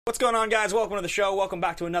What's going on, guys? Welcome to the show. Welcome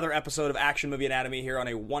back to another episode of Action Movie Anatomy here on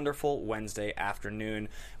a wonderful Wednesday afternoon.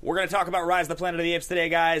 We're going to talk about Rise of the Planet of the Apes today,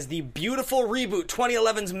 guys. The beautiful reboot,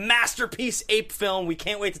 2011's masterpiece ape film. We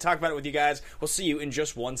can't wait to talk about it with you guys. We'll see you in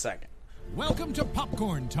just 1 second. Welcome to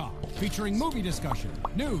Popcorn Talk, featuring movie discussion,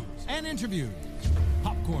 news, and interviews.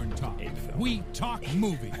 Popcorn Talk. We talk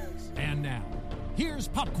movies. And now, here's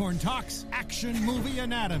Popcorn Talk's Action Movie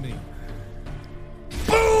Anatomy.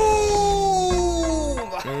 Boom!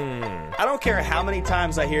 I don't care how many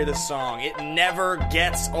times I hear this song. It never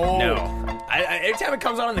gets old. No. Every time it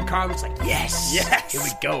comes on in the car, I'm just like, yes! Yes! Here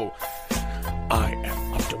we go. I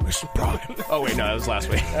am Optimus Prime. Oh, wait, no, that was last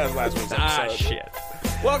week. That was last week's episode. Ah, shit.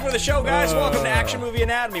 Welcome to the show, guys. Welcome to Action Movie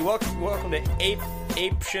Anatomy. Welcome to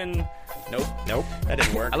Aption. Nope. That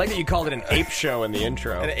didn't work. I like that you called it an ape show in the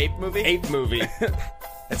intro. An ape movie? Ape movie.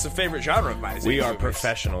 It's a favorite genre of mine. Is We ape are movies.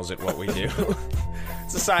 Professionals at what we do.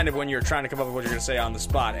 It's a sign of when you're trying to come up with what you're going to say on the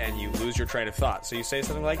spot and you lose your train of thought. So you say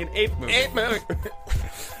something like an ape movie. Ape movie.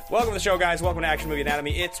 Welcome to the show, guys. Welcome to Action Movie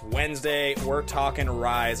Anatomy. It's Wednesday. We're talking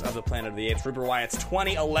Rise of the Planet of the Apes. Rupert Wyatt's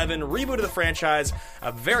 2011 reboot of the franchise.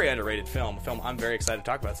 A very underrated film. A film I'm very excited to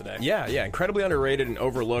talk about today. Yeah, incredibly underrated and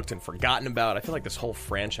overlooked and forgotten about. I feel like this whole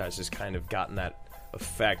franchise has kind of gotten that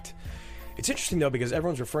effect. It's interesting, though, because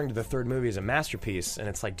everyone's referring to the third movie as a masterpiece, and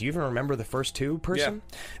it's like, do you even remember the first two, person?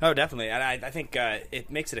 Yeah. Oh, definitely. And I think it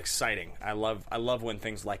makes it exciting. I love when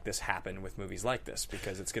things like this happen with movies like this,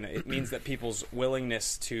 because it means that people's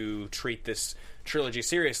willingness to treat this trilogy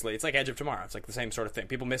seriously. It's like Edge of Tomorrow. It's like the same sort of thing.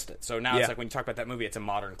 People missed it. So now it's like when you talk about that movie, it's a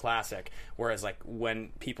modern classic. Whereas like when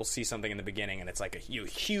people see something in the beginning and it's like a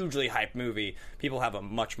hugely hyped movie, people have a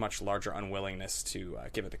much, much larger unwillingness to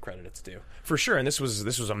give it the credit it's due. For sure, and this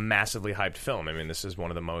was a massively hyped film. I mean, this is one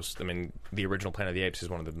of the most. I mean, the original Planet of the Apes is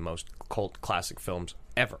one of the most cult classic films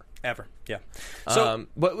ever. Yeah. So,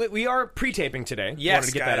 but we are pre-taping today. Yes, wanted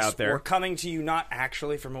to get guys, that out there. We're coming to you not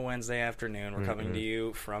actually from a Wednesday afternoon. We're coming to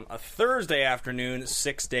you from a Thursday afternoon,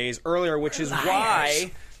 6 days earlier, which is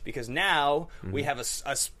why. Because now we have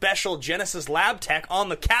a special Genesis Lab Tech on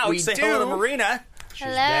the couch. We Say do. hello to Marina.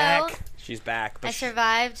 Hello. back. She's back. I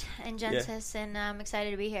survived in Genesis, and I'm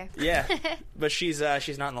excited to be here. Yeah, but she's not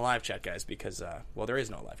in the live chat, guys, because there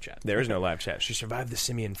is no live chat. There is no live chat. She survived the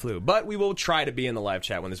simian flu, but we will try to be in the live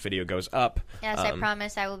chat when this video goes up. Yes, I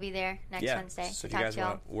promise I will be there next Wednesday. So if to you talk guys to y'all.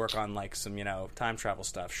 want to work on like some time travel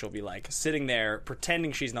stuff, she'll be like sitting there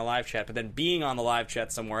pretending she's in the live chat, but then being on the live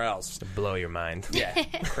chat somewhere else. To blow your mind. Yeah,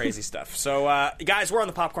 crazy stuff. So, guys, we're on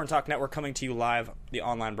the Popcorn Talk Network, coming to you live, the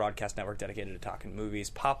online broadcast network dedicated to talking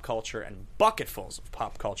movies, pop culture, and bucketfuls of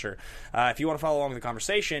pop culture. If you want to follow along with the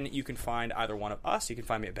conversation, you can find either one of us. You can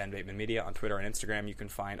find me at Ben Bateman Media on Twitter and Instagram. You can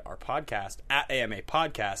find our podcast at AMA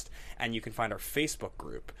Podcast, and you can find our Facebook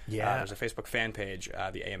group. Yeah. There's a Facebook fan page,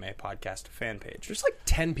 the AMA Podcast fan page. There's like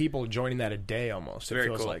 10 people joining that a day almost. It Very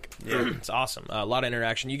feels cool. like. It's awesome. A lot of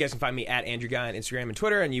interaction. You guys can find me at Andrew Guy on Instagram and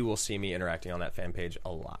Twitter, and you will see me interacting on that fan page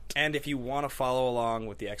a lot. And if you want to follow along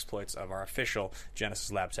with the exploits of our official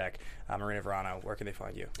Genesis Lab Tech, Marina Verano, where can they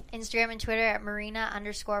find you? Instagram and Twitter at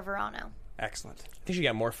Marina_Verano. Excellent. I think she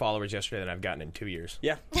got more followers yesterday than I've gotten in 2 years.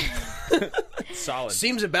 Yeah. Solid.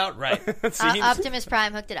 Seems about right. Optimus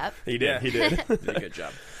Prime hooked it up. He did. Yeah. He did. Did a good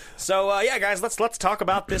job. So, guys, let's talk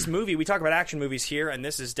about this movie. We talk about action movies here, and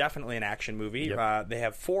this is definitely an action movie. Yep. They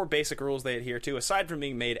have 4 basic rules they adhere to, aside from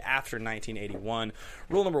being made after 1981.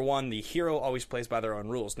 Rule number 1, the hero always plays by their own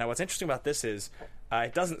rules. Now, what's interesting about this is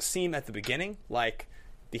it doesn't seem at the beginning like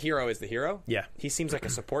the hero is the hero. Yeah. He seems like a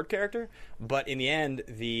support character, but in the end,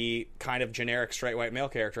 the kind of generic straight white male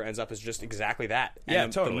character ends up as just exactly that. Yeah,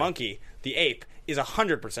 And totally. The monkey, the ape, is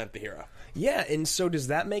 100% the hero. Yeah, and so does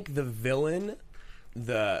that make the villain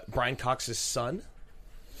the Brian Cox's son?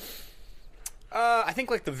 I think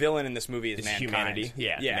like the villain in this movie is Is mankind. humanity.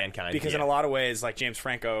 Yeah, mankind, Because in yeah. a lot of ways, like James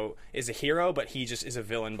Franco is a hero, but he just is a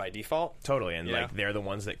villain by default. Totally, and Yeah. like they're the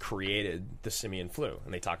ones that created the simian flu,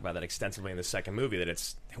 and they talk about that extensively in the second movie. That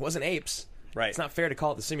it wasn't apes. Right. It's not fair to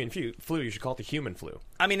call it the simian flu. You should call it the human flu.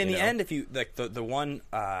 I mean, in You the know? end, if you like the one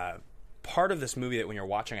part of this movie that when you're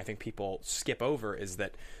watching, I think people skip over is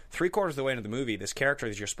that 3/4 of the way into the movie, this character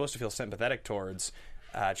that you're supposed to feel sympathetic towards,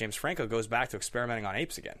 James Franco, goes back to experimenting on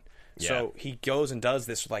apes again. Yeah. So he goes and does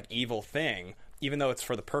this like evil thing, even though it's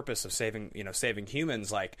for the purpose of saving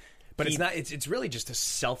humans. Like, But it's not. It's really just a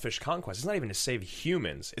selfish conquest. It's not even to save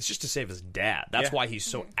humans. It's just to save his dad. That's Yeah. why he's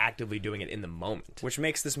so actively doing it in the moment. which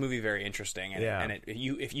makes this movie very interesting. And, Yeah.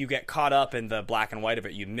 if you get caught up in the black and white of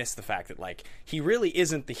it, you miss the fact that like he really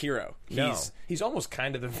isn't the hero. He's almost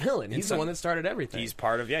kind of the villain. He's the some- one that started everything. He's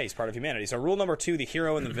part of humanity. So rule number 2, the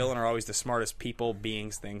hero and the villain are always the smartest people,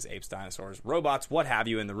 beings, things, apes, dinosaurs, robots, what have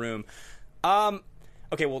you in the room.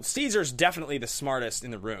 okay, well, Caesar's definitely the smartest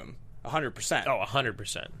in the room, 100%. Oh,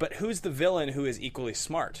 100%. But who's the villain who is equally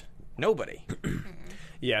smart? Nobody.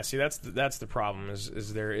 Yeah, see, that's the problem.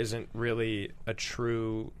 Is there isn't really a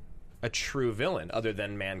true villain other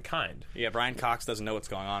than mankind. Yeah, Brian Cox doesn't know what's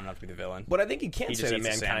going on enough to be the villain. But I think you can't He say just that eats a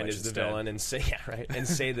mankind sandwich is the instead. villain and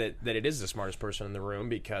say that it is the smartest person in the room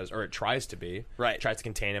because, or it tries to be. Right. It tries to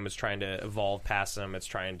contain him. It's trying to evolve past him. It's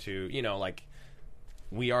trying to,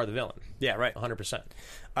 we are the villain. Yeah, right. 100%.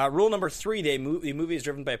 Rule number 3, the movie is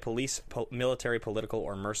driven by a police, military, political,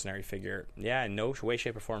 or mercenary figure. Yeah, in no way,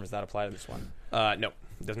 shape, or form does that apply to this one. No,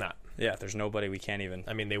 it does not. Yeah, there's nobody we can't even...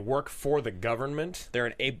 I mean, they work for the government, They're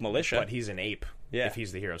an ape militia. but he's an ape Yeah. if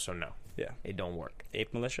he's the hero, so no. Yeah. It don't work.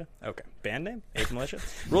 Ape militia? Okay. Band name? Ape militia?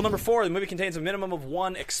 Rule number 4, the movie contains a minimum of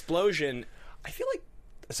 1 explosion I feel like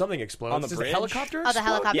something explodes. on the Does bridge. the helicopter Oh, the explode?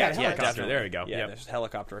 helicopter Yeah, explodes. helicopter. There we go. Yeah, Yep. there's a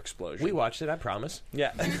helicopter explosion. We watched it, I promise.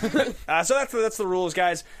 Yeah. So that's the rules,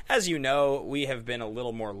 guys. As you know, we have been a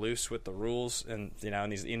little more loose with the rules, and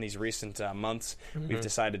in these recent months, we've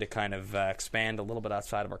decided to kind of expand a little bit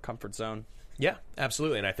outside of our comfort zone. Yeah,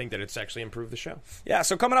 absolutely, and I think that it's actually improved the show. Yeah,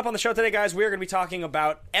 so coming up on the show today, guys, we are going to be talking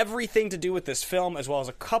about everything to do with this film, as well as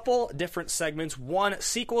a couple different segments. One,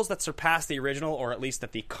 sequels that surpass the original, or at least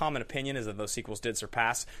that the common opinion is that those sequels did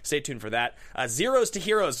surpass. Stay tuned for that. Zeros to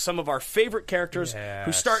heroes, some of our favorite characters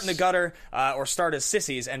who start in the gutter or start as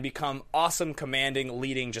sissies and become awesome, commanding,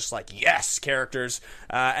 leading, just like yes characters.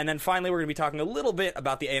 And then finally, we're going to be talking a little bit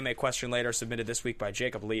about the AMA question later, submitted this week by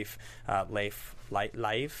Jacob Leif.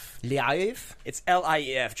 Life? It's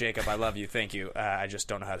Lief, Jacob. I love you. Thank you. I just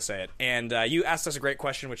don't know how to say it. And you asked us a great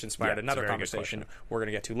question, which inspired Yeah, it's a another very good conversation question. we're going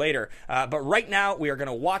to get to later. But right now, we are going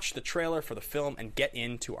to watch the trailer for the film and get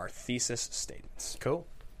into our thesis statements. Cool.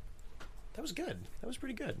 That was good. That was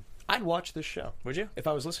pretty good. I'd watch this show. Would you? If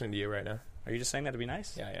I was listening to you right now. Are you just saying that to be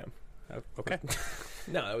nice? Yeah, I am. Oh, okay.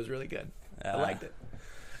 No, that was really good. I Uh, liked it.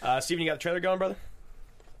 Steven, you got the trailer going, brother?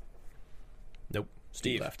 Nope.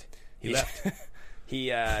 Steve. He left. He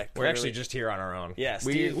left. We're actually just here on our own. Yeah,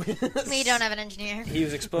 We don't have an engineer. He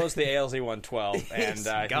was exposed to the ALZ 112, and It's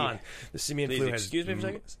gone. The simian Please flu has... excuse me for a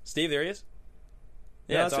second. Steve, there he is.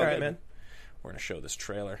 Yeah, Yeah, that's it's all all right, good. man. We're going to show this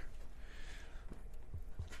trailer.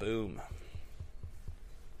 Boom.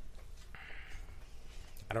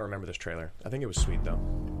 I don't remember this trailer. I think it was sweet, though.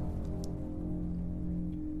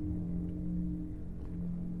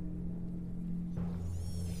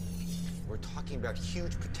 We're talking about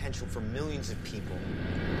huge potential for millions of people.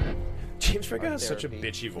 James Franco Art has such a therapy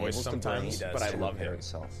bitchy voice enables the sometimes, brain but I to love repair him.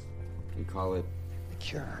 itself. You call it a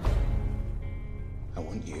cure. I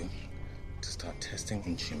want you to start testing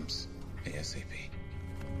on chimps ASAP.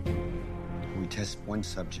 We test one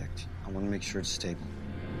subject. I want to make sure it's stable.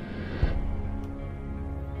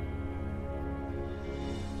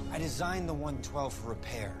 I designed the 112 for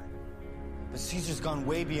repair, but Caesar's gone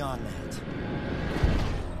way beyond that.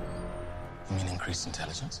 You mean increased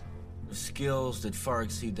intelligence? Skills that far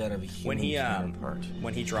exceed that of a human counterpart.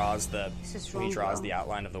 When he draws is when he wrong, draws bro. the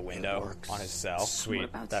outline of the window on his cell, Sweet.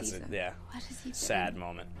 About that's Caesar. it. Yeah, What is he sad doing?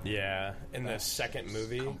 moment. Yeah, in the second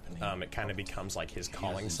movie, it kind of becomes like his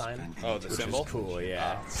calling sign. Oh, the which symbol. is cool,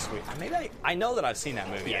 yeah. Sweet. Maybe I know that I've seen that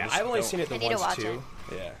movie. Yeah, I just I've only don't- seen it the I need to once, watch too.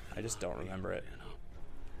 it. Yeah, I just don't remember it.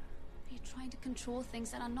 You're trying to control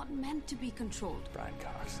things that are not meant to be controlled. Brian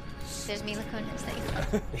Cox. There's Mila Kunis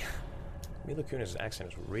that you know. Mila Kunis'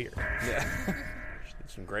 accent is weird. Yeah. She did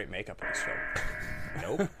some great makeup in this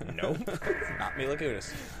film. Nope. Not Mila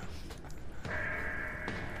Kunis.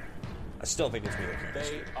 I still think it's Mila Kunis.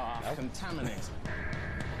 They are contaminated.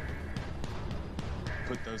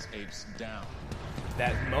 Put those apes down.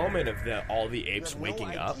 That moment of all the apes You have no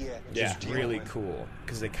waking up idea is just really dealing. cool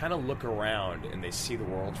because they kind of look around and they see the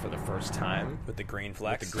world for the first time With the green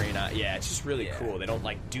flex. with the green eye. Yeah, it's just really Yeah. cool. They don't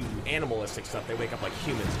like do animalistic stuff. They wake up like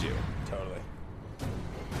humans do. Totally.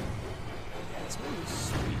 Yeah, this movie's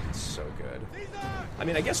sweet. It's so good. I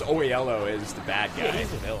mean, I guess Oiello is the bad guy. Yeah, he's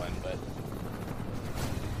the villain, but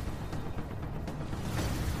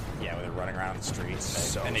yeah, when they're running around the streets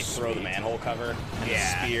So and they throw the sweet. manhole cover and the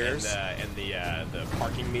spears. and the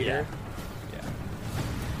parking meter. Yeah.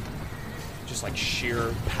 Just like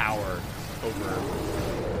sheer power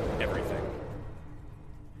over everything.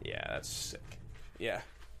 Yeah, that's sick. Yeah.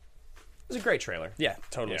 It was a great trailer. Yeah,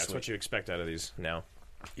 totally. Yeah, that's sweet. what you expect out of these now.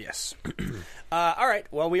 Yes. All right.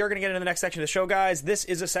 Well, we are going to get into the next section of the show, guys. This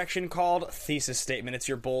is a section called Thesis Statement. It's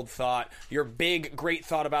your bold thought, your big, great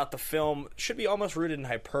thought about the film. Should be almost rooted in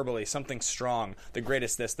hyperbole, something strong. The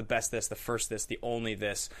greatest this, the best this, the first this, the only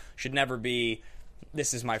this. Should never be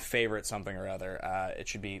this is my favorite something or other. It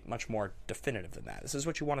should be much more definitive than that. This is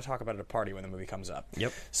what you want to talk about at a party when the movie comes up.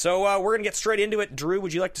 Yep. So we're going to get straight into it. Drew,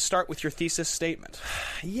 would you like to start with your thesis statement?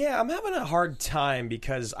 Yeah, I'm having a hard time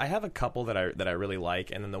because I have a couple that I really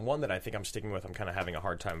like, and then the one that I think I'm sticking with, I'm kind of having a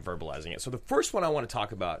hard time verbalizing it. So the first one I want to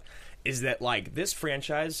talk about is that, like, this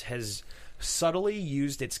franchise has subtly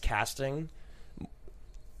used its casting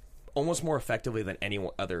almost more effectively than any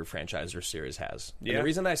other franchise or series has. Yeah. And the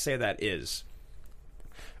reason I say that is,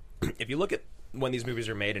 if you look at when these movies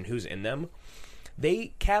are made and who's in them,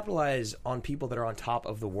 they capitalize on people that are on top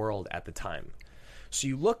of the world at the time. So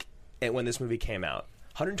you look at when this movie came out,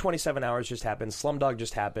 127 Hours just happened, Slumdog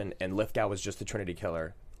just happened, and Lithgow was just the Trinity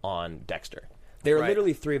Killer on Dexter. They're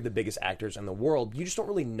literally three of the biggest actors in the world. You just don't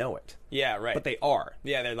really know it. Yeah, right. But they are.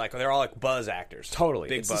 Yeah, they're all like buzz actors. Totally.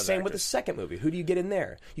 Big it's buzz the same actors. with the second movie. Who do you get in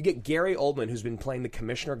there? You get Gary Oldman, who's been playing the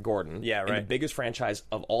Commissioner Gordon in the biggest franchise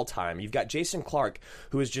of all time. You've got Jason Clarke,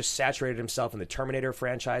 who has just saturated himself in the Terminator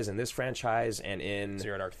franchise, in this franchise, and in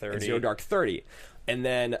Zero Dark 30. and Zero Dark 30. And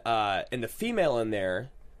then and the female in there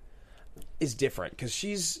is different because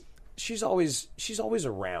she's always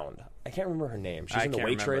around. I can't remember her name. She's in The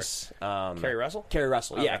Waitress. Carrie Russell? Carrie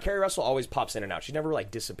Russell. Okay. Yeah, Carrie Russell always pops in and out. She never like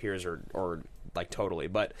disappears or like totally.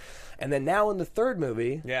 But and then now in the third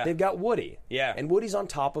movie, they've got Woody. Yeah. And Woody's on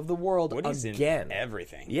top of the world Woody's again. in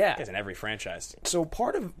everything. Yeah. He's in every franchise. So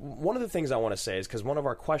one of the things I want to say is because one of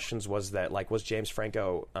our questions was that, like, was James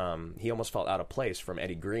Franco, he almost felt out of place from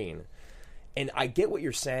Eddie Green. And I get what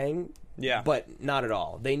you're saying, but not at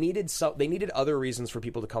all. They needed other reasons for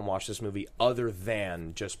people to come watch this movie other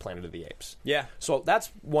than just Planet of the Apes. Yeah. So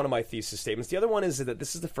that's one of my thesis statements. The other one is that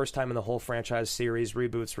this is the first time in the whole franchise series,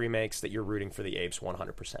 reboots, remakes, that you're rooting for the apes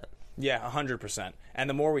 100%. Yeah, 100%. And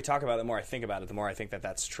the more we talk about it, the more I think about it, the more I think that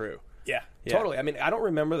that's true. Yeah, totally. I mean, I don't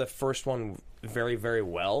remember the first one very, very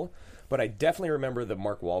well, but I definitely remember the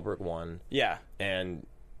Mark Wahlberg one. Yeah. And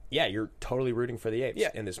yeah, you're totally rooting for the apes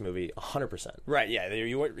in this movie, 100%. Right, yeah.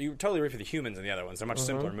 You totally root for the humans in the other ones. They're much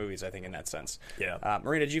simpler movies, I think, in that sense. Yeah.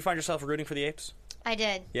 Marina, did you find yourself rooting for the apes? I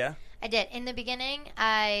did. Yeah? I did. In the beginning,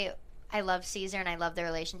 I love Caesar, and I love the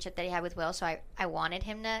relationship that he had with Will, so I wanted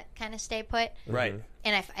him to kind of stay put. Right.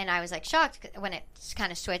 And I was, like, shocked when it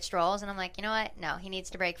kind of switched roles, and I'm like, you know what? No, he needs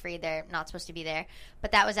to break free. They're not supposed to be there.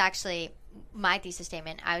 But that was actually my thesis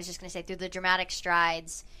statement. I was just going to say, through the dramatic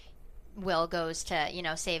strides Will goes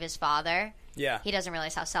to, save his father, he doesn't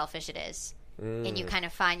realize how selfish it is. And you kind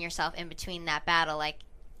of find yourself in between that battle, like,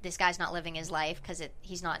 this guy's not living his life because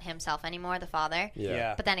he's not himself anymore, the father.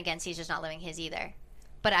 Yeah. But then again, Caesar's not living his either.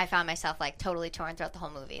 But I found myself, like, totally torn throughout the whole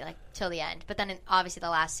movie, like, till the end. But then, obviously, the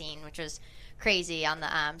last scene, which was crazy on the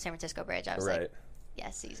San Francisco Bridge, I was like,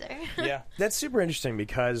 yes, Caesar. Yeah. That's super interesting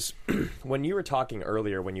because when you were talking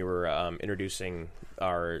earlier, when you were introducing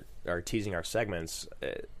teasing our segments,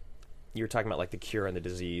 you were talking about, like, the cure and the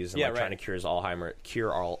disease and trying to cure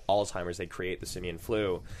Alzheimer's. They create the simian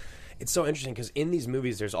flu. It's so interesting because in these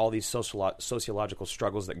movies, there's all these sociological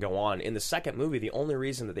struggles that go on. In the second movie, the only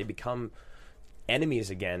reason that they become enemies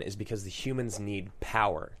again is because the humans need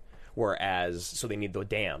power. So they need the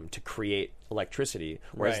dam to create electricity,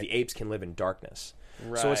 whereas the apes can live in darkness.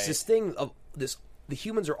 Right. So it's this thing of this. The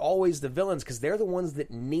humans are always the villains because they're the ones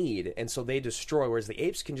that need, and so they destroy, whereas the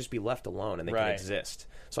apes can just be left alone and they can exist.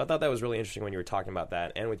 So I thought that was really interesting when you were talking about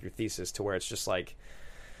that and with your thesis, to where it's just like,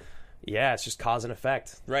 yeah, it's just cause and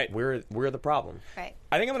effect. Right. We're the problem. Right.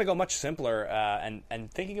 I think I'm going to go much simpler. And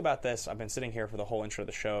thinking about this, I've been sitting here for the whole intro of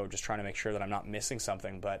the show just trying to make sure that I'm not missing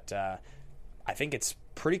something. But I think it's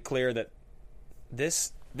pretty clear that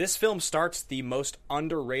this film starts the most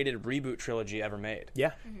underrated reboot trilogy ever made.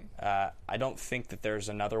 Yeah. I don't think that there's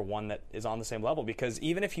another one that is on the same level, because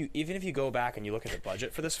even if you go back and you look at the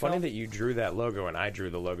budget for this film, funny that you drew that logo and I drew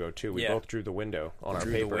the logo too. We both drew the window on our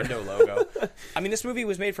paper. The window logo. I mean, this movie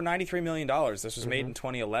was made for $93 million. This was made in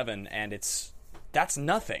 2011, and that's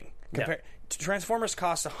nothing compared. Transformers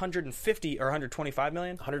cost $150 or $125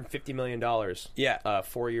 million? $150 million. Yeah.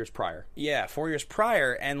 4 years prior. Yeah, 4 years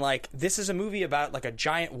prior. And, like, this is a movie about, like, a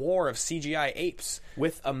giant war of CGI apes.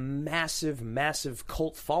 With a massive, massive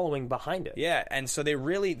cult following behind it. Yeah, and so they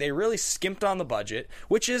really skimped on the budget,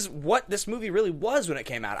 which is what this movie really was when it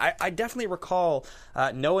came out. I definitely recall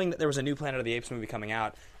knowing that there was a new Planet of the Apes movie coming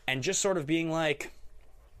out and just sort of being like,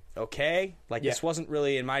 okay, like this wasn't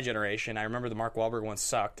really in my generation. I remember the Mark Wahlberg one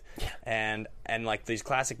sucked, and like these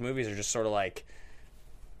classic movies are just sort of like,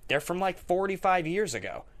 they're from like 45 years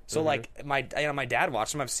ago. So like my dad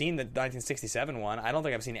watched them. I've seen the 1967 one. I don't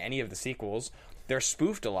think I've seen any of the sequels. They're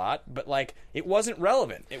spoofed a lot, but like it wasn't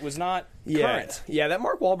relevant. It was not current. Yeah, that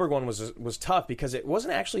Mark Wahlberg one was tough because it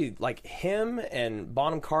wasn't actually like him and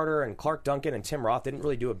Bonham Carter and Clark Duncan and Tim Roth didn't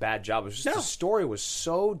really do a bad job. It was just the story was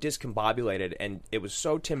so discombobulated and it was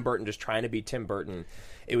so Tim Burton just trying to be Tim Burton.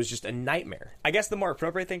 It was just a nightmare. I guess the more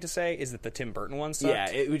appropriate thing to say is that the Tim Burton one sucked. Yeah,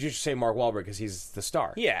 it would just say Mark Wahlberg because he's the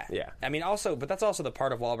star. Yeah. Yeah. I mean, but that's also the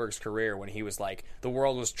part of Wahlberg's career when he was like, the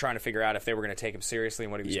world was trying to figure out if they were going to take him seriously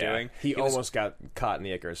and what he was doing. He almost got caught in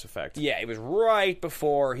the Icarus effect. Yeah, it was right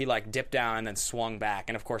before he like dipped down and then swung back.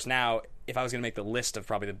 And of course now, if I was going to make the list of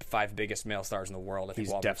probably the 5 biggest male stars in the world, I think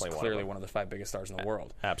He's Wahlberg's definitely clearly one of the 5 biggest stars in the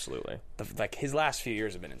world. Absolutely. Like his last few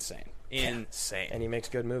years have been insane. Insane. And he makes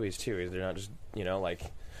good movies too. They're not just, like...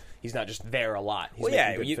 He's not just there a lot. He's well,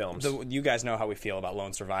 making good films. You guys know how we feel about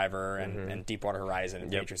Lone Survivor and Deepwater Horizon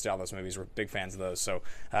and Patriots. All those movies. We're big fans of those. So,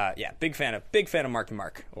 big fan of Marky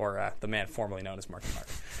Mark, or the man formerly known as Marky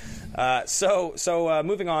Mark. So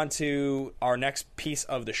moving on to our next piece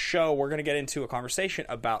of the show, we're going to get into a conversation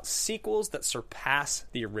about sequels that surpass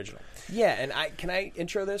the original. Yeah, and can I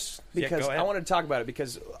intro this? Because go ahead. I wanted to talk about it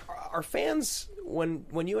because our fans,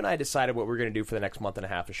 when you and I decided what we were going to do for the next month and a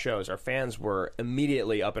half of shows, our fans were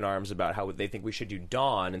immediately up in arms about how they think we should do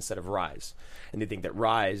Dawn instead of Rise. And they think that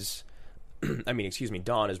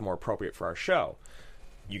Dawn is more appropriate for our show.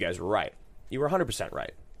 You guys were right. You were 100%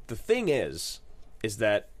 right. The thing is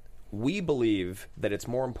that we believe that it's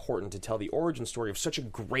more important to tell the origin story of such a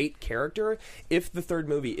great character. If the third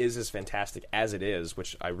movie is as fantastic as it is,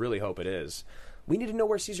 which I really hope it is, we need to know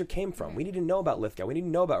where Caesar came from. We need to know about Lithgow. We need to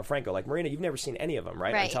know about Franco. Like, Marina, you've never seen any of them,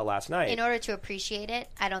 right? Until last night. In order to appreciate it,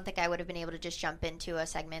 I don't think I would have been able to just jump into a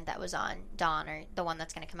segment that was on Dawn or the one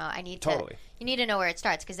that's going to come out. You need to know where it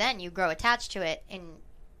starts, because then you grow attached to it and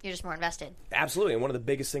you're just more invested. Absolutely. And one of the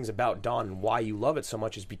biggest things about Dawn and why you love it so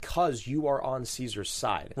much is because you are on Caesar's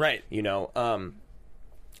side. Right.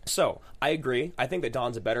 So, I agree. I think that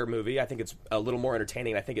Dawn's a better movie. I think it's a little more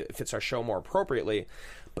entertaining. I think it fits our show more appropriately.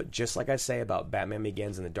 But just like I say about Batman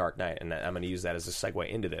Begins and The Dark Knight, and I'm going to use that as a segue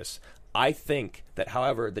into this, I think that,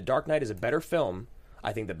 however, The Dark Knight is a better film.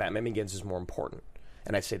 I think that Batman Begins is more important.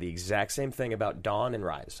 And I'd say the exact same thing about Dawn and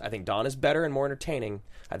Rise. I think Dawn is better and more entertaining.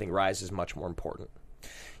 I think Rise is much more important.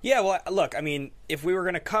 Yeah, well, look, I mean, if we were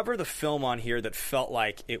going to cover the film on here that felt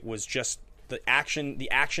like it was just the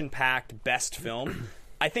action-packed best film...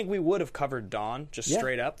 I think we would have covered Dawn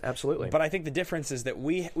straight up. Absolutely. But I think the difference is that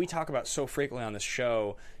we talk about so frequently on this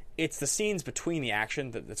show, it's the scenes between the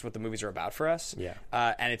action that's what the movies are about for us. Yeah.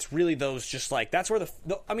 And it's really those just like, that's where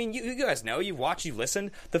I mean, you guys know, you've watched, you've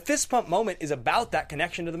listened. The fist pump moment is about that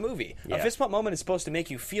connection to the movie. Yeah. A fist pump moment is supposed to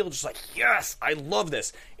make you feel just like, yes, I love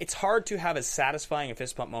this. It's hard to have as satisfying a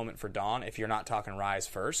fist pump moment for Dawn if you're not talking Rise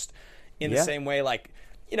first. In the same way, like...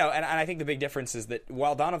 and I think the big difference is that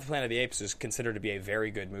while Dawn of the Planet of the Apes is considered to be a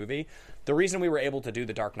very good movie, the reason we were able to do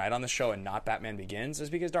The Dark Knight on the show and not Batman Begins is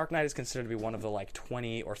because Dark Knight is considered to be one of the like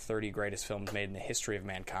 20 or 30 greatest films made in the history of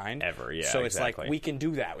mankind. Ever, yeah. So it's like we can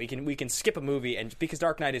do that. We can skip a movie, and because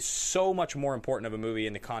Dark Knight is so much more important of a movie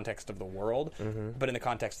in the context of the world, but in the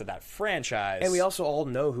context of that franchise. And we also all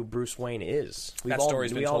know who Bruce Wayne is. We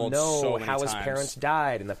all know how his parents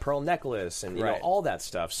died and the pearl necklace and all that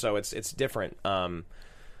stuff. So it's different.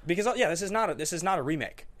 Because this is not a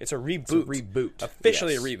remake. It's a reboot. It's a reboot.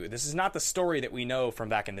 Officially a reboot. This is not the story that we know from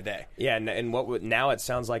back in the day. Yeah, and now it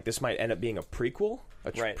sounds like this might end up being a prequel,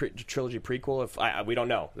 trilogy prequel. If we don't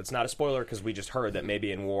know, it's not a spoiler because we just heard that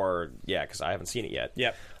maybe in War. Yeah, because I haven't seen it yet.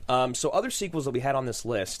 Yep. So other sequels that we had on this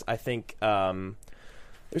list, I think there's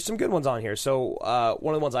some good ones on here. So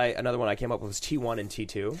another one I came up with was T1 and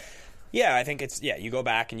T2. Yeah, I think you go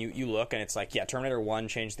back and you look and it's like, Terminator 1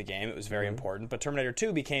 changed the game. It was very important. But Terminator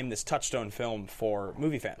 2 became this touchstone film for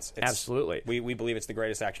movie fans. Absolutely. We believe it's the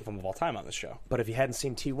greatest action film of all time on this show. But if you hadn't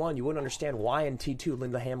seen T1, you wouldn't understand why in T2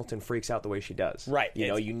 Linda Hamilton freaks out the way she does. Right.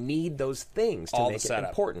 You need those things to make it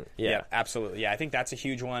important. Yeah, absolutely. Yeah, I think that's a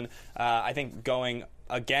huge one. I think going...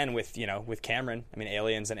 Again, with Cameron, I mean,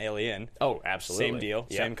 Aliens and Alien. Oh, absolutely. Same deal,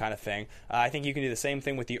 same kind of thing. I think you can do the same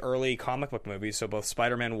thing with the early comic book movies, so both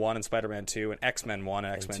Spider-Man 1 and Spider-Man 2 and X-Men 1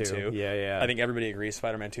 and X-Men 2. Yeah. I think everybody agrees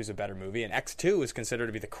Spider-Man 2 is a better movie, and X2 is considered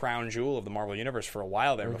to be the crown jewel of the Marvel Universe for a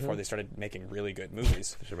while there before they started making really good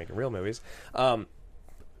movies. They started making real movies.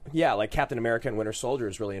 Yeah, like Captain America and Winter Soldier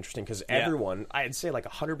is really interesting because everyone, I'd say like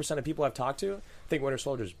 100% of people I've talked to think Winter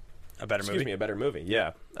Soldier's a better movie.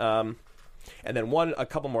 Yeah. And then a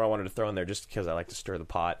couple more I wanted to throw in there just because I like to stir the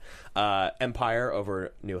pot. Empire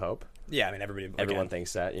over New Hope. Yeah, I mean, everyone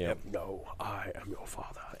thinks that. No, I am your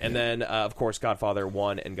father. And then, of course, Godfather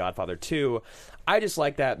 1 and Godfather 2. I just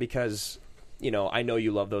like that because I know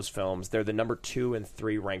you love those films. They're the number 2 and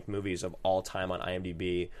 3 ranked movies of all time on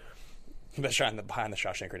IMDb. Behind the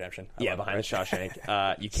Shawshank Redemption. Behind the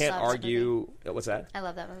Shawshank. You can't argue. What's that? I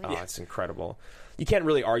love that movie. Oh, it's incredible. You can't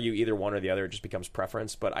really argue either one or the other. It just becomes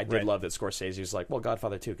preference. But I did love that Scorsese was like, well,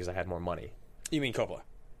 Godfather 2 because I had more money. You mean Coppola?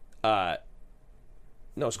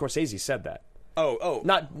 No, Scorsese said that. Oh.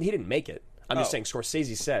 He didn't make it. I'm just saying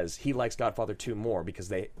Scorsese says he likes Godfather 2 more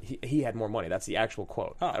because he had more money. That's the actual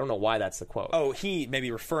quote. I don't know why that's the quote. Oh, he may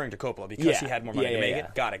be referring to Coppola because he had more money to make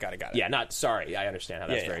it? Got it. Yeah, sorry. I understand how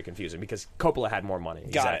that's very confusing because Coppola had more money.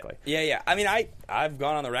 Exactly. Yeah. I mean, I've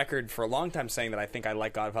gone on the record for a long time saying that I think I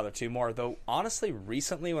like Godfather 2 more, though honestly,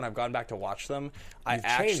 recently when I've gone back to watch them, I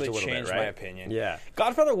actually changed my opinion. Yeah.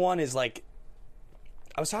 Godfather 1 is like...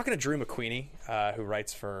 I was talking to Drew McQueenie, who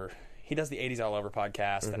writes for... He does the 80s All Over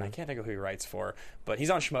podcast, and I can't think of who he writes for, but he's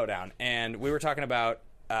on Schmodown. And we were talking about,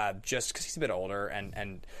 just because he's a bit older,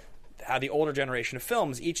 and how the older generation of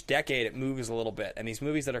films, each decade it moves a little bit. And these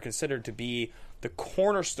movies that are considered to be the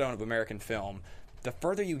cornerstone of American film, the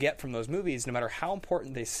further you get from those movies, no matter how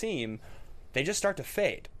important they seem, they just start to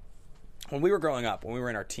fade. When we were growing up, when we were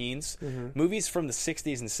in our teens, movies from the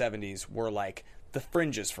 60s and 70s were like... the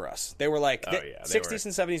fringes for us. They were like 60s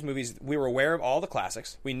and 70s movies. We were aware of all the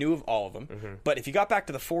classics. We knew of all of them. But if you got back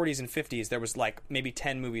to the 40s and 50s, there was like maybe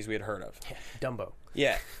 10 movies we had heard of. Dumbo.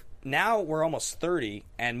 Yeah. Now we're almost 30,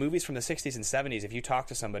 and movies from the 60s and 70s, if you talk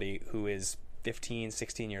to somebody who is 15,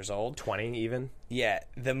 16 years old. 20 even? Yeah.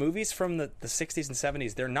 The movies from the 60s and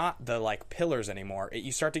 70s, they're not the like pillars anymore.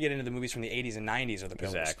 You start to get into the movies from the 80s and 90s are the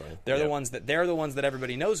pillars. Exactly. They're the ones that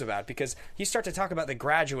everybody knows about because you start to talk about The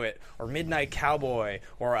Graduate or Midnight Cowboy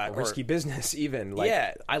or Risky Business even.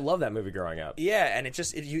 I love that movie growing up. Yeah, and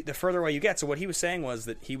the further away you get. So what he was saying was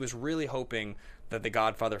that he was really hoping that the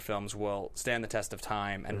Godfather films will stand the test of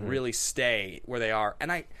time and really stay where they are.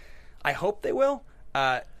 And I hope they will.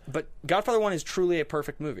 But Godfather 1 is truly a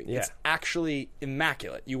perfect movie. Yeah. It's actually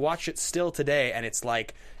immaculate. You watch it still today, and it's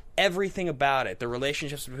like everything about it, the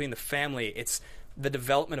relationships between the family, it's the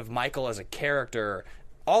development of Michael as a character,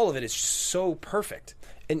 all of it is so perfect.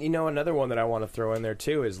 And another one that I want to throw in there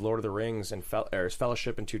too is Lord of the Rings and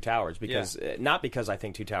Fellowship and Two Towers because not because I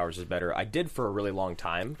think Two Towers is better. I did for a really long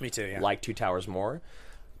time. Me too, yeah. Like Two Towers more.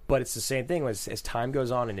 But it's the same thing as time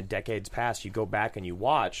goes on and in decades pass, you go back and you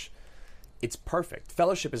watch. It's perfect.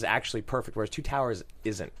 Fellowship is actually perfect, whereas Two Towers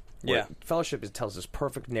isn't. Fellowship tells this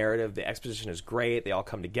perfect narrative. The exposition is great. They all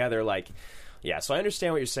come together. So I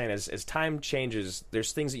understand what you're saying. As time changes,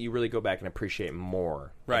 there's things that you really go back and appreciate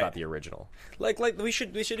more about the original. Like we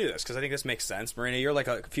should do this because I think this makes sense. Marina, you're like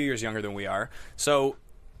a few years younger than we are, so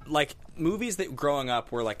like movies that growing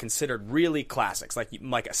up were like considered really classics,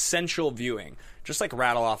 like essential viewing. Just like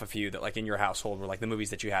rattle off a few that like in your household were like the movies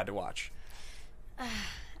that you had to watch.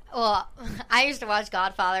 Well, I used to watch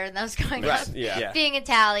Godfather, and that was growing up. Being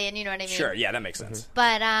Italian, you know what I mean? Sure, yeah, that makes sense.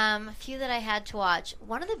 But a few that I had to watch.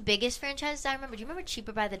 One of the biggest franchises I remember, do you remember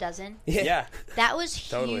Cheaper by the Dozen? Yeah. That was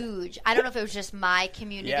huge. I don't know if it was just my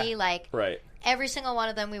community. Every single one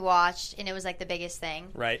of them we watched, and it was like the biggest thing.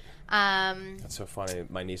 Right. That's so funny.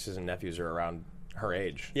 My nieces and nephews are around her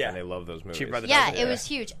age, and they love those movies. It was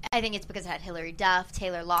huge. I think it's because it had Hilary Duff,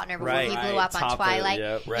 Taylor Lautner, before he blew up on Twilight.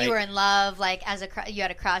 You were in love, like you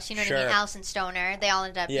had a crush. You know what I mean? Alison Stoner. They all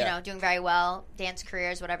ended up, doing very well, dance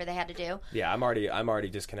careers, whatever they had to do. Yeah, I'm already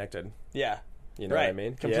disconnected. Yeah. You know what I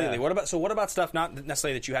mean? Completely. Yeah. What about stuff not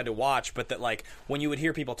necessarily that you had to watch, but that like when you would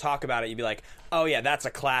hear people talk about it, you'd be like, oh yeah, that's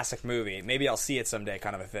a classic movie. Maybe I'll see it someday,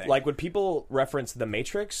 kind of a thing. Like would people reference The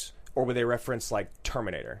Matrix, or would they reference like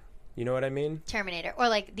Terminator? You know what I mean? Terminator. Or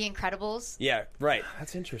like The Incredibles. Yeah, right.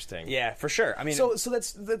 That's interesting. Yeah, for sure. I mean, so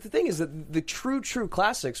that's the thing is that the true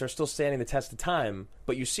classics are still standing the test of time,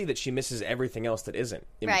 but you see that she misses everything else that isn't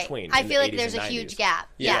in between. I feel like there's a huge gap.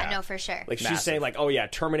 Yeah, no, for sure. Like she's saying like, oh yeah,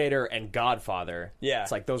 Terminator and Godfather. Yeah.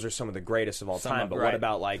 It's like those are some of the greatest of all time, but what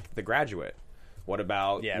about like The Graduate? What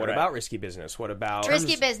about Risky Business? What about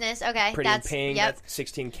Risky Business? Okay, Pretty in Pink.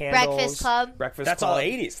 16 Candles. Breakfast That's Club. all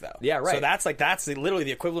 80s though. Yeah, right. So that's literally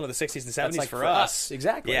the equivalent of the 60s and 70s like for us.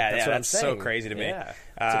 Exactly. Yeah, that's what I'm saying. So crazy to me. Yeah,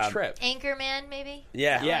 it's a trip. Anchorman, maybe.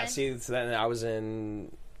 Yeah. See, so then I was in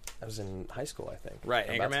high school, I think. Right,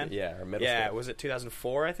 Anchorman? Or middle school. Yeah, was it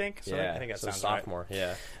 2004, I think? Yeah, I think that sounds sophomore,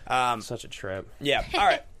 right. Yeah. Such a trip. Yeah, all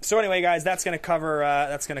right. So anyway, guys, that's going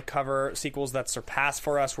to cover sequels that surpass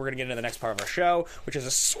for us. We're going to get into the next part of our show, which is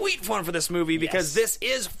a sweet one for this movie because this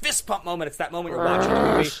is fist pump moment. It's that moment you're watching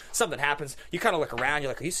a movie, something happens, you kind of look around, you're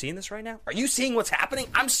like, are you seeing this right now? Are you seeing what's happening?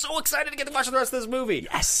 I'm so excited to get to watch the rest of this movie.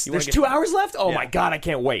 Yes, there's 2 hours left? Oh my God, I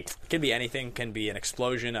can't wait. It can be anything. It can be an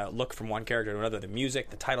explosion, a look from one character to another, the music,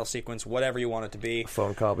 the title sequence, whatever you want it to be. A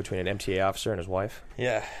phone call between an MTA officer and his wife.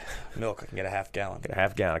 Yeah. Milk, I can get a half gallon. Get a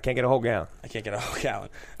half gallon. I can't get a whole gallon. I can't get a whole gallon.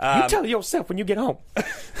 You tell yourself when you get home.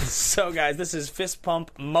 So, guys, this is fist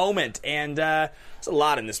pump moment, and there's a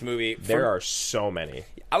lot in this movie. There are so many.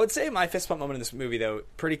 I would say my fist pump moment in this movie, though,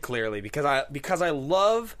 pretty clearly, because I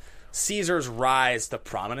love Caesar's rise to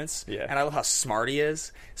prominence, and I love how smart he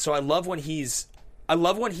is. So I love when he's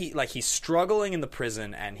struggling in the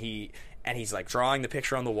prison, and he's like drawing the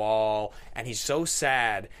picture on the wall, and he's so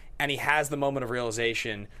sad, and he has the moment of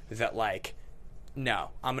realization that like, no,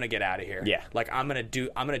 I'm gonna get out of here. Yeah, like I'm gonna do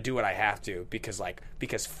what I have to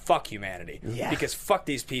because fuck humanity. Yeah, because fuck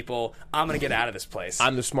these people. I'm gonna get out of this place.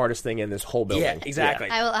 I'm the smartest thing in this whole building. Yeah, exactly.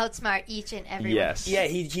 I will outsmart each and every one. Yes. Yeah,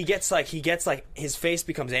 he gets like his face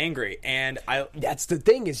becomes angry, and that's the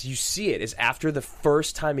thing is you see it is after the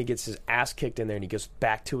first time he gets his ass kicked in there and he goes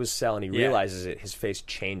back to his cell and he realizes it, his face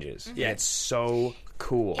changes. Yeah, it's so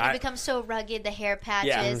cool. And he becomes so rugged, the hair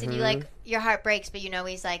patches, and you like your heart breaks, but you know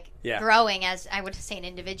he's like Yeah. growing as I would say an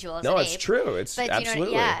individual. As No, an it's ape. true. It's but absolutely.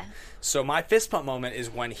 You know, yeah. So my fist pump moment is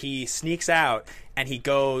when he sneaks out and he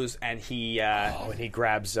goes and he and he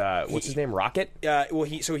grabs what's his name, Rocket?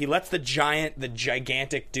 He lets the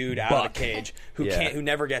gigantic dude out Buck. of the cage who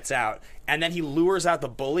never gets out, and then he lures out the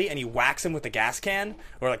bully and he whacks him with the gas can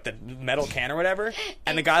or like the metal can or whatever,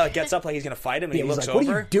 and the guy like gets up like he's gonna fight him and he he's looks like, over.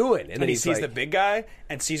 "What are you doing?" And then he he's sees like- the big guy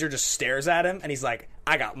and Caesar just stares at him and he's like,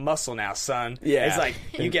 I got muscle now, son. Yeah. It's like,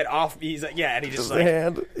 you get off. He's like, yeah, and he just His like,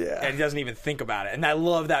 hand. Yeah. and he doesn't even think about it. And I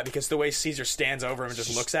love that because the way Caesar stands over him and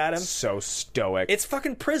just looks at him. So stoic. It's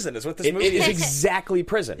fucking prison is what this It movie is is. exactly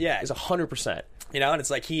prison. Yeah. It's 100%. You know, and it's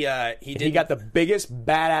like he got the biggest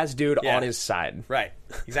badass dude on his side. Right.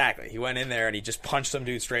 Exactly. He went in there and he just punched some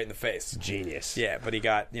dude straight in the face. Genius. Yeah, but he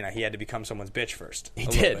had to become someone's bitch first. He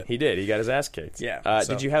did. He got his ass kicked. Yeah.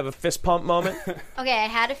 Did you have a fist pump moment? Okay, I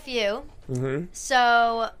had a few. Mm-hmm.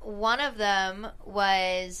 So one of them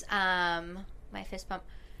was my fist pump.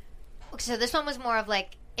 So this one was more of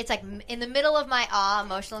like it's like in the middle of my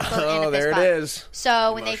emotional explosion. and a fist there pump. it is.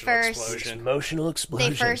 So when Emotional explosion.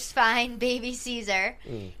 they first find baby Caesar,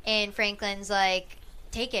 and Franklin's like,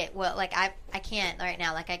 "Take it." Well, like I can't right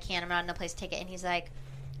now. Like I can't. I'm not in a place to take it. And he's like,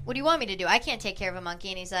 "What do you want me to do? I can't take care of a monkey."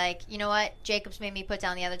 And he's like, "You know what? Jacob's made me put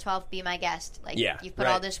down the other 12. Be my guest. Like you've put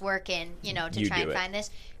all this work in, to You try do and it. find this.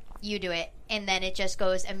 You do it." And then it just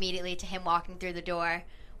goes immediately to him walking through the door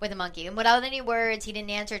with a monkey, and without any words, he didn't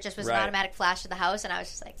answer. It just was an automatic flash to the house, and I was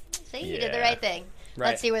just like, "See, you did the right thing. Right.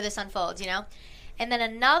 Let's see where this unfolds." And then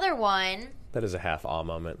another one. That is a half awe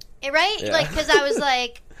moment. Right? Yeah. Like, because I was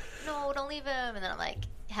like, no, don't leave him. And then I'm like,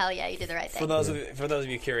 hell yeah, you did the right thing. For those of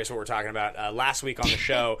you curious what we're talking about, last week on the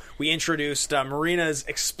show, we introduced Marina's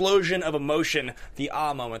explosion of emotion, the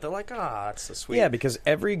ah moment. They're like, that's so sweet. Yeah, because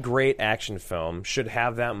every great action film should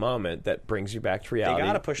have that moment that brings you back to reality. They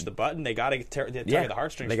got to push the button. They got to tell you the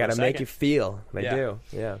heartstrings. They got to make you feel. They Yeah. do.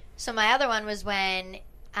 Yeah. So my other one was when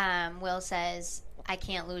Will says, I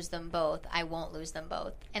can't lose them both. I won't lose them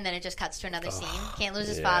both. And then it just cuts to another scene. Can't lose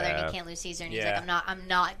his father and he can't lose Caesar. And he's like, I'm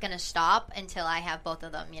not going to stop until I have both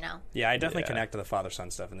of them, Yeah, I definitely connect to the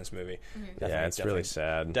father-son stuff in this movie. Yeah, it's really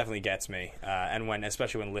sad. Definitely gets me. And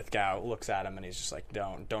especially when Lithgow looks at him and he's just like,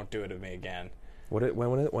 don't do it to me again.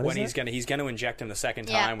 When he's gonna inject him the second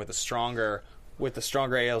time with the stronger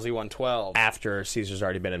ALZ 112 after Caesar's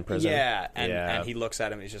already been in prison. Yeah, and he looks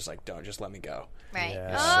at him and he's just like, don't, just let me go. Right.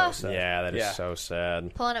 Yeah, that is so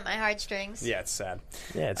sad. Pulling at my heartstrings. Yeah, it's sad.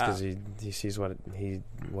 Yeah, it's because he sees what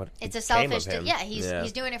it's a came selfish of him.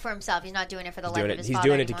 he's doing it for himself. He's not doing it for the life of his He's father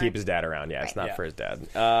doing it to anymore. keep his dad around. Yeah, it's not Right. for his dad.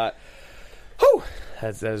 That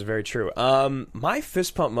is very true. My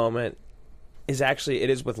fist pump moment is actually, it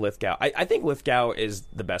is with Lithgow. I think Lithgow is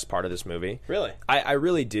the best part of this movie. Really? I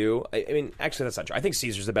really do. I mean, actually, that's not true. I think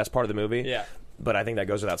Caesar's the best part of the movie. Yeah. But I think that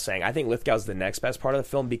goes without saying. I think Lithgow's the next best part of the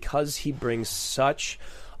film because he brings such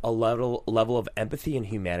a level of empathy and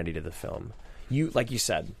humanity to the film. Like you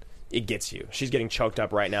said, it gets you. She's getting choked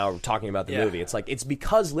up right now talking about the movie. It's like, it's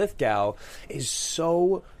because Lithgow is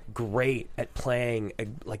so great at playing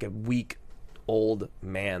a weak old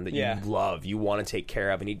man that you love, you want to take care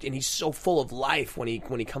of, and he's so full of life when he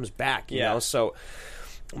comes back, you know. So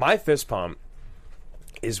my fist pump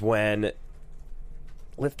is when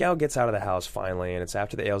Lithgow gets out of the house finally, and it's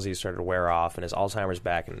after the ALZ started to wear off, and his Alzheimer's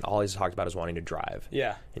back, and all he's talked about is wanting to drive.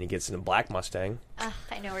 Yeah. And he gets in a black Mustang.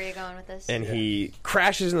 I know where you're going with this. And he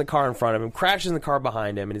crashes in the car in front of him, crashes in the car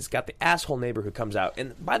behind him, and he's got the asshole neighbor who comes out.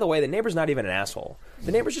 And by the way, the neighbor's not even an asshole.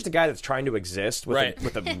 The neighbor's just a guy that's trying to exist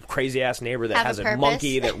with a crazy-ass neighbor that has a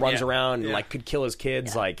monkey that runs around and, like, could kill his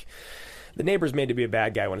kids. Like, the neighbor's made to be a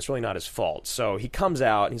bad guy when it's really not his fault. So he comes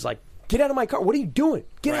out, and he's like, get out of my car. What are you doing?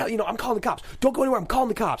 Get out. I'm calling the cops. Don't go anywhere. I'm calling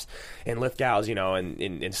the cops. And Lithgow's,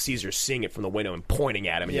 and Caesar's seeing it from the window and pointing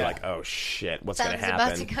at him. And you're like, oh, shit. What's going to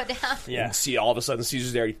happen? Something's about to go down. Yeah. And see, all of a sudden,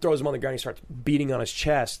 Caesar's there. He throws him on the ground. He starts beating on his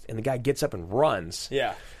chest. And the guy gets up and runs.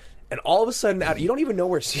 Yeah. And all of a sudden, you don't even know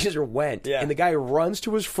where Caesar went. Yeah. And the guy runs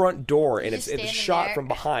to his front door. And He's it's shot from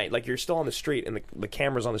behind. Like, you're still on the street. And the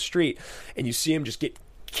camera's on the street. And you see him just get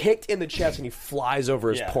kicked in the chest, and he flies over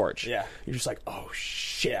his porch. Yeah. You're just like, oh,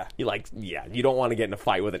 shit. Yeah. You're like, you don't want to get in a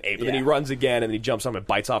fight with an ape. But then he runs again, and then he jumps on him and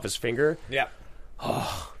bites off his finger. Yeah.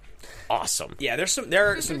 Oh, awesome. Yeah,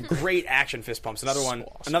 there are some great action fist pumps.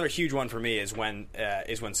 Another huge one for me is when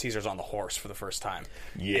Caesar's on the horse for the first time.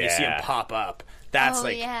 Yeah. And you see him pop up. That's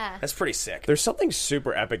that's pretty sick. There's something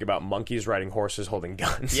super epic about monkeys riding horses holding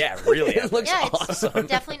guns. Yeah, really. It looks it's awesome.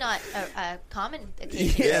 definitely not a common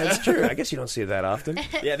occasion. Yeah, that's true. I guess you don't see it that often.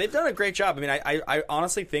 Yeah, they've done a great job. I mean, I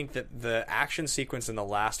honestly think that the action sequence in the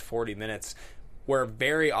last 40 minutes, where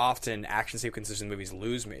very often action sequences in movies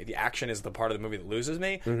lose me, the action is the part of the movie that loses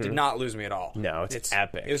me, did not lose me at all. No, it's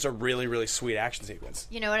epic. It was a really, really sweet action sequence.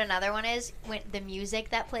 You know what another one is? When the music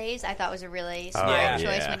that plays, I thought was a really smart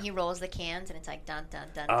choice when he rolls the cans and it's like dun dun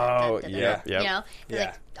dun dun dun dun. Yeah. You know?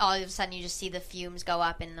 Like all of a sudden you just see the fumes go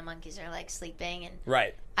up and the monkeys are like sleeping and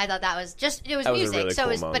I thought that was music. Really so cool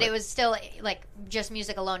it was moment. but it was still like just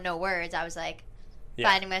music alone, no words. I was like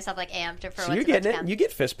finding myself like amped for so you're getting it. You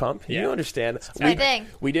get fist pump. You understand. It's my thing.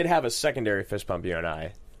 We did have a secondary fist pump, you and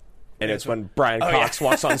I. And it's when Brian Cox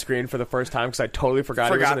walks on screen for the first time because I totally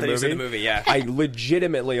forgot he was in the movie. Yeah. I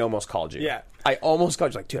legitimately almost called you. Yeah. I almost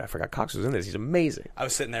called you like, dude, I forgot Cox was in this. He's amazing. I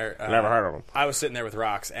was sitting there. Never heard of him. I was sitting there with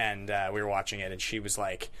Rox, and we were watching it, and she was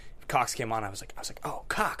like, Cox came on. I was like, oh,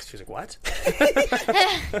 Cox. She was like, what?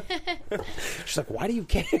 She's like, why do you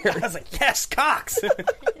care? I was like, yes, Cox.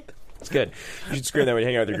 It's good. You should scream that when you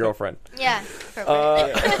hang out with your girlfriend. Yeah.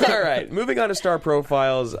 All right. Moving on to star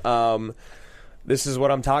profiles. This is what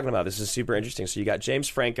I'm talking about. This is super interesting. So you got James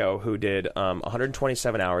Franco, who did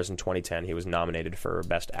 127 hours in 2010. He was nominated for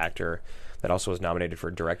Best Actor. That also was nominated for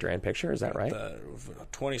Director and Picture. Is that right?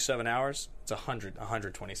 27 hours? It's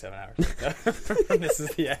 127 hours. This is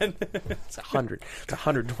the end. It's 100. It's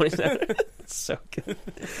 127. It's so good.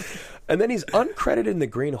 And then he's uncredited in The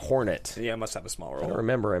Green Hornet. Yeah, must have a small role. I don't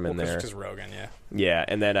remember him in there. Because Rogan, yeah. Yeah,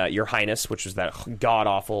 and then Your Highness, which was that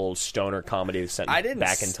god-awful stoner comedy set back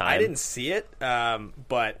in time. I didn't see it,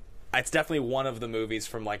 but it's definitely one of the movies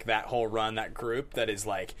from like that whole run, that group, that is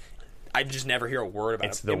like, I just never hear a word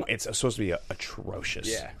about it. It's supposed to be atrocious.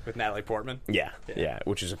 Yeah, with Natalie Portman. Yeah,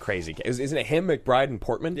 which is a crazy case. Isn't it him, McBride, and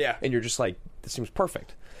Portman? Yeah. And you're just like, this seems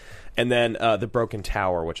perfect. And then The Broken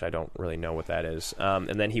Tower, which I don't really know what that is.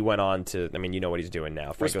 And then he went on to, I mean, you know what he's doing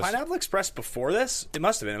now. Was Pineapple Express before this? It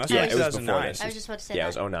must have been. It must have been it was 2009. before this. I was just about to say Yeah, that. it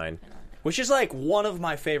was 2009. Which is like one of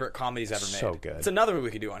my favorite comedies ever made. So good. It's another movie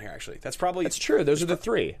we could do on here, actually. That's true. Those are the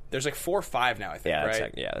three. There's like 4 or 5 now, I think, Yeah,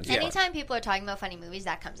 right? that's Anytime people are talking about funny movies,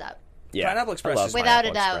 that comes up. Yeah. Pineapple Express is without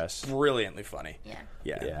a doubt brilliantly funny. Yeah.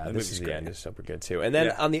 Yeah, this is the end is super good too. And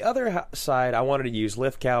then on the other side, I wanted to use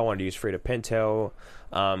Lithgow, I wanted to use Frida Pinto,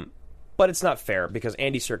 but it's not fair because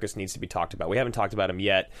Andy Serkis needs to be talked about. We haven't talked about him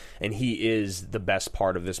yet, and he is the best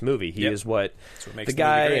part of this movie. He is what makes the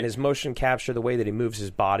guy and his motion capture, the way that he moves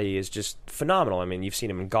his body is just phenomenal. I mean, you've seen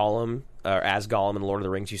him in Gollum, or as Gollum in Lord of the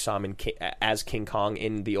Rings. You saw him as King Kong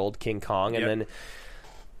in the old King Kong, and then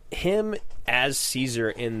him as Caesar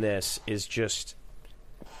in this is just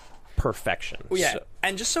perfection. Well, yeah,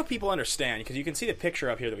 and just so people understand, because you can see the picture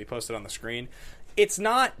up here that we posted on the screen, it's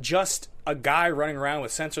not just a guy running around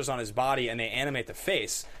with sensors on his body and they animate the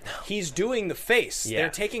face. He's doing the face. Yeah. They're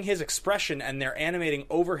taking his expression and they're animating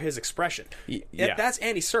over his expression. Yeah. That's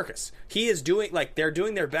Andy Serkis. He is doing, like, they're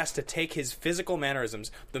doing their best to take his physical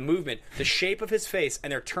mannerisms, the movement, the shape of his face,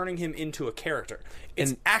 and they're turning him into a character.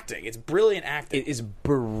 It's acting. It's brilliant acting. It is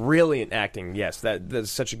brilliant acting. Yes,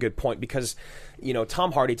 that's such a good point because, you know,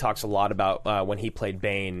 Tom Hardy talks a lot about when he played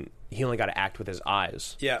Bane, he only got to act with his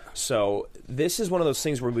eyes. Yeah. So this is one of those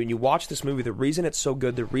things where when you watch this movie, the reason it's so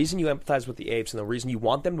good, the reason you empathize with the apes, and the reason you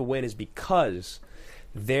want them to win is because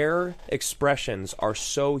their expressions are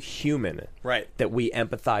so human right. that we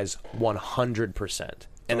empathize 100%.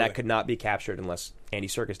 and that could not be captured unless Andy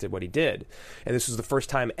Serkis did what he did. And this was the first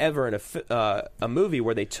time ever in a movie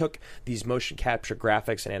where they took these motion capture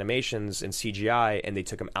graphics and animations and CGI, and they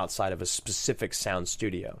took them outside of a specific sound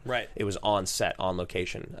studio. Right. It was on set, on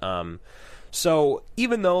location. So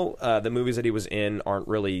even though the movies that he was in aren't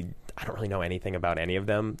really, I don't really know anything about any of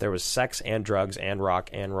them. There was Sex and Drugs and Rock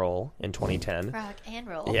and Roll in 2010. Rock and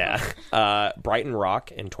Roll. Yeah. Brighton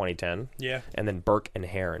Rock in 2010. Yeah. And then Burke and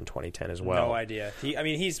Hare in 2010 as well. No idea.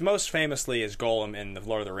 He's most famously as Gollum in the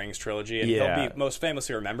Lord of the Rings trilogy, and Yeah. he'll be most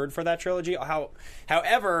famously remembered for that trilogy.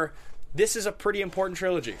 However, this is a pretty important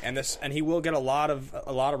trilogy, and he will get a lot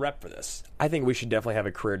of rep for this. I think we should definitely have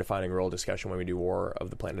a career-defining role discussion when we do War of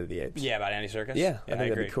the Planet of the Apes. Yeah, about Andy Serkis? Yeah, I think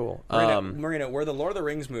that'd agree. be cool. Marina, were the Lord of the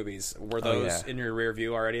Rings movies, were those in your rear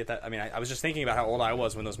view already at that? I mean, I was just thinking about how old I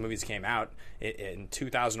was when those movies came out in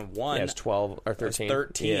 2001. Yeah, it was 12 or 13.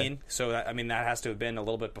 13, Yeah. so that has to have been a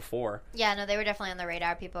little bit before. Yeah, no, they were definitely on the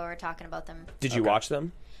radar. People were talking about them. Did you watch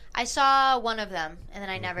them? I saw one of them, and then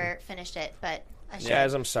I never finished it, but I should.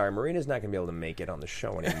 Guys, I'm sorry. Marina's not going to be able to make it on the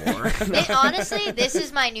show anymore. Honestly, this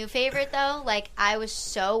is my new favorite, though. Like, I was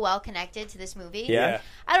so well connected to this movie. Yeah.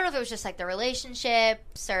 I don't know if it was just, like, the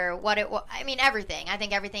relationships or what it was. I mean, everything. I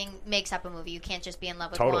think everything makes up a movie. You can't just be in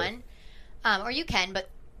love with one. Or you can, but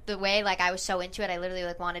the way, like, I was so into it, I literally,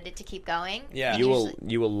 like, wanted it to keep going. Yeah. You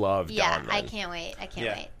will love Dawn. Yeah, then. I can't wait.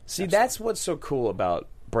 Wait. See, that's what's so cool about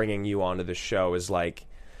bringing you onto the show is, like,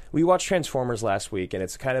 we watched Transformers last week, and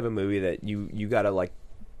it's kind of a movie that you got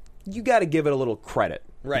to give it a little credit.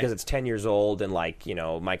 Right. Because it's 10 years old and, like, you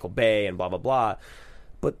know, Michael Bay and blah, blah, blah.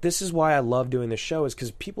 But this is why I love doing this show, is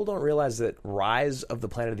because people don't realize that Rise of the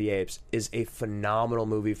Planet of the Apes is a phenomenal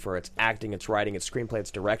movie for its acting, its writing, its screenplay,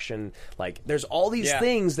 its direction. Like, there's all these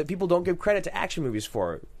things that people don't give credit to action movies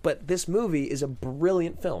for. But this movie is a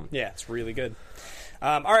brilliant film. Yeah, it's really good.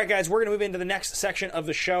 All right, guys, we're going to move into the next section of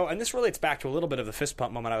the show, and this relates back to a little bit of the fist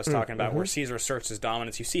pump moment I was talking about, where Caesar asserts his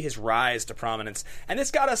dominance. You see his rise to prominence, and this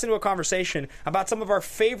got us into a conversation about some of our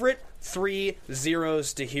favorite 3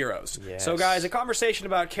 zeros to heroes. Yes. So, guys, a conversation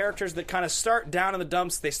about characters that kind of start down in the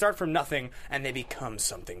dumps, they start from nothing, and they become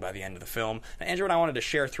something by the end of the film. And Andrew and I wanted to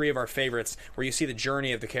share 3 of our favorites, where you see the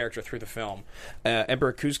journey of the character through the film.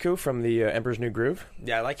 Emperor Kuzco from the Emperor's New Groove.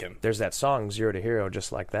 Yeah, I like him. There's that song, Zero to Hero,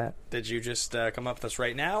 just like that. Did you just come up with us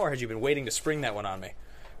right now, or had you been waiting to spring that one on me?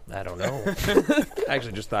 I don't know. I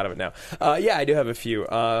actually just thought of it now. Yeah, I do have a few.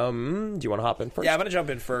 Do you want to hop in first? Yeah, I'm going to jump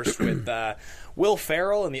in first with Will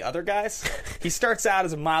Ferrell and the other guys. He starts out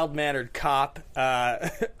as a mild-mannered cop,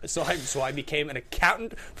 so I became an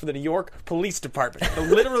accountant for the New York Police Department.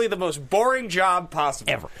 Literally the most boring job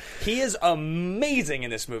possible. Ever. He is amazing in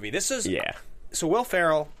this movie. So Will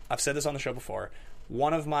Ferrell, I've said this on the show before,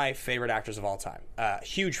 one of my favorite actors of all time.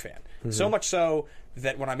 Huge fan. Mm-hmm. So much so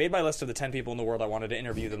that when I made my list of the 10 people in the world I wanted to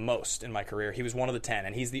interview the most in my career, he was one of the 10,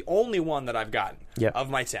 and he's the only one that I've gotten of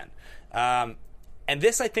my 10. And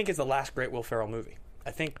this, I think, is the last great Will Ferrell movie. I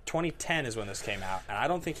think 2010 is when this came out, and I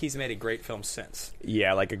don't think he's made a great film since.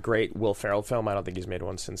 Yeah, like a great Will Ferrell film. I don't think he's made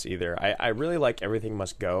one since either. I really like Everything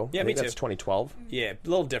Must Go. Yeah, I think me that's too. 2012. Yeah, a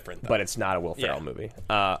little different, though. But it's not a Will Ferrell movie.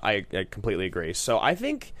 I completely agree. So I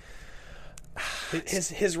think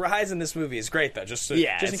his rise in this movie is great, though. Just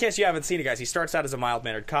in case you haven't seen it, guys, he starts out as a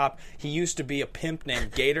mild-mannered cop. He used to be a pimp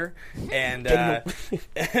named Gator, and Gator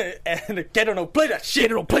don't play that shit.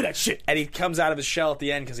 Gator don't play that shit. And he comes out of his shell at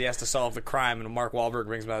the end because he has to solve the crime, and Mark Wahlberg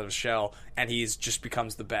brings him out of his shell, and he's just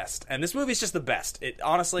becomes the best. And this movie's just the best. It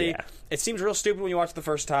honestly, it seems real stupid when you watch it the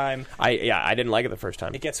first time. I didn't like it the first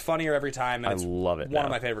time. It gets funnier every time. And I love it. One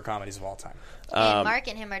of my favorite comedies of all time. And Mark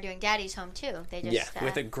and him are doing Daddy's Home, too. They just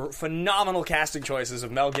with the phenomenal casting choices of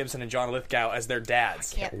Mel Gibson and John Lithgow as their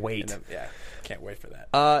dads. Can't wait. Can't wait for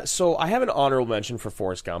that. So I have an honorable mention for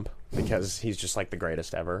Forrest Gump because he's just like the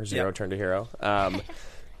greatest ever. Zero Turn to Hero.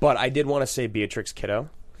 But I did want to say Beatrix Kiddo.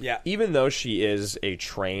 Yeah. Even though she is a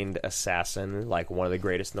trained assassin, like one of the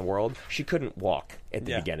greatest in the world, she couldn't walk at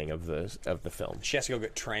the beginning of the film. She has to go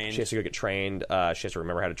get trained. She has to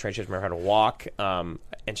remember how to train. She has to remember how to walk.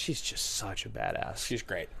 And she's just such a badass. She's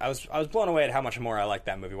great. I was blown away at how much more I liked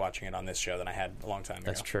that movie watching it on this show than I had a long time ago.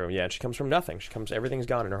 That's true. Yeah, she comes from nothing. Everything's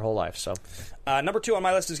gone in her whole life. So, number 2 on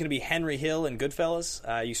my list is going to be Henry Hill in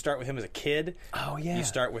Goodfellas. You start with him as a kid. Oh yeah. You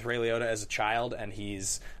start with Ray Liotta as a child, and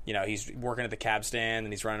he's working at the cab stand,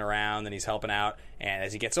 and he's running around, and he's helping out. And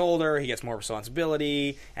as he gets older, he gets more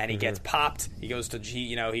responsibility, and he gets popped. He goes on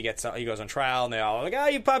trial, and they all are like, "Oh,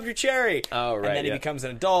 you popped your cherry." Oh, right. And then he becomes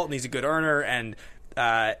an adult, and he's a good earner, and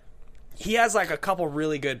he has like a couple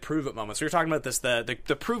really good prove it moments. We were talking about this,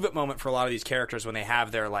 the prove it moment for a lot of these characters when they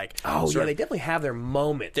have their like they definitely have their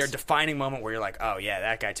moment, their defining moment where you're like, oh yeah,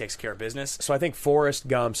 that guy takes care of business. So I think Forrest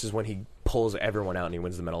Gump's is when he pulls everyone out and he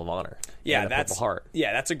wins the Medal of Honor. Yeah, and that's Purple Heart.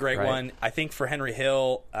 Yeah, that's a great one. I think for Henry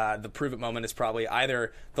Hill, the prove it moment is probably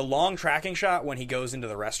either the long tracking shot when he goes into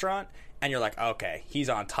the restaurant and you're like, okay, he's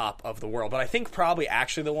on top of the world. But I think probably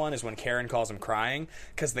actually the one is when Karen calls him crying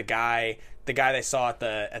because the guy they saw at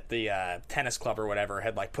the tennis club or whatever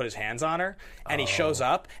had like put his hands on her, and he shows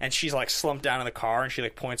up and she's like slumped down in the car and she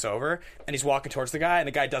like points over and he's walking towards the guy and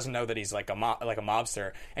the guy doesn't know that he's like a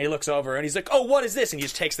mobster, and he looks over and he's like, oh, what is this? And he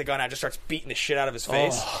just takes the gun out and just starts beating the shit out of his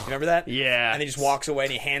face. You remember that? Yeah. And he just walks away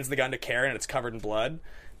and he hands the gun to Karen and it's covered in blood.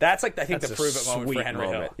 That's like I think the prove it moment for Henry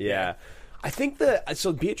Hill. Yeah. I think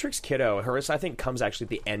Beatrix Kiddo, hers I think comes actually at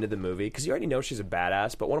the end of the movie because you already know she's a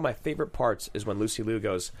badass. But one of my favorite parts is when Lucy Liu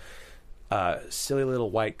goes, "Silly little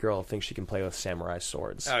white girl thinks she can play with samurai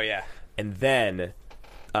swords." Oh yeah. And then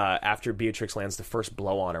after Beatrix lands the first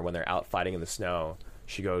blow on her when they're out fighting in the snow,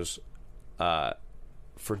 she goes,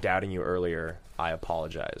 "For doubting you earlier, I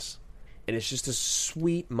apologize." And it's just a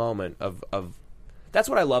sweet moment of. That's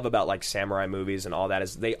what I love about like samurai movies and all that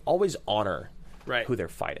is they always honor who they're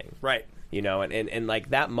fighting. Right. You know, and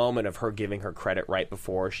like that moment of her giving her credit right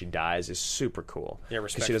before she dies is super cool. Yeah,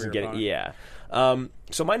 respect she doesn't for your get it. Yeah.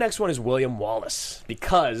 So my next one is William Wallace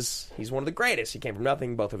because he's one of the greatest. He came from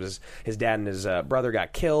nothing. Both of his dad and his brother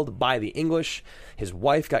got killed by the English. His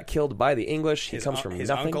wife got killed by the English. He comes from his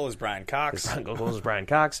nothing. Uncle is Brian Cox. His uncle is Brian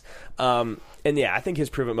Cox. And yeah, I think his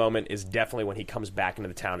prove it moment is definitely when he comes back into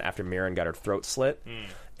the town after Mirren got her throat slit,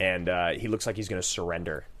 and he looks like he's going to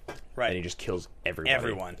surrender. Right. And he just kills everybody.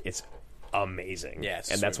 Everyone. It's amazing. Yeah, it's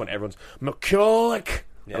and a that's sweet when everyone's McCulloch.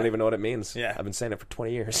 Yeah. I don't even know what it means. Yeah. I've been saying it for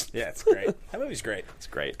 20 years. Yeah, it's great. That movie's great. It's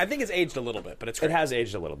great. I think it's aged a little bit, but it's great. It has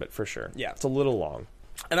aged a little bit, for sure. Yeah. It's a little long.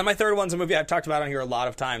 And then my third one's a movie I've talked about on here a lot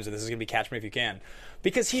of times, and this is going to be Catch Me If You Can.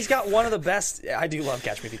 Because he's got one of the best... I do love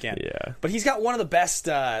Catch Me If You Can. Yeah. But he's got one of the best,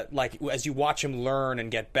 like, as you watch him learn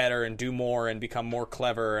and get better and do more and become more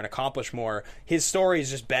clever and accomplish more, his story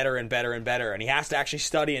is just better and better and better. And he has to actually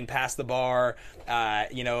study and pass the bar,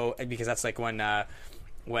 you know, because that's like when I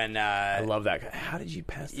love that. How did you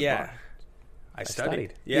pass the bar? I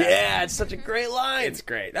studied. Yeah, it's such a great line. It's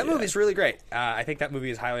great. That movie's really great. I think that movie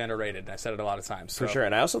is highly underrated. I've said it a lot of times. For sure.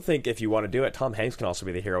 And I also think if you want to do it, Tom Hanks can also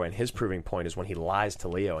be the hero. And his proving point is when he lies to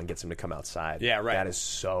Leo and gets him to come outside. Yeah, right. That is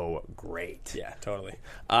so great. Yeah, totally.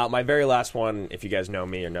 My very last one, if you guys know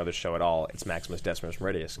me or know the show at all, it's Maximus Decimus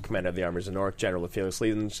Meridius, Commander of the Armies of the North, General of Felix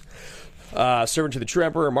Legions, servant to the true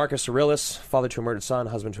Emperor Marcus Aurelius, father to a murdered son,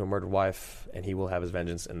 husband to a murdered wife, and he will have his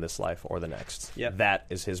vengeance in this life or the next. Yep. That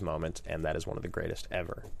is his moment, and that is one of the greatest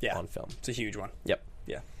ever on film. It's a huge one. Yep.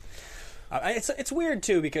 Yeah. It's weird,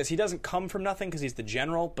 too, because he doesn't come from nothing because he's the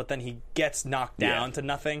general, but then he gets knocked down to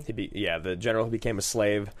nothing. The general who became a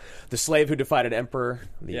slave, the slave who defied an emperor,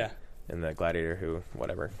 and the gladiator who,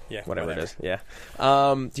 whatever it is. Yeah.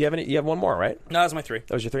 Do you have any? You have one more, right? No, that was my three.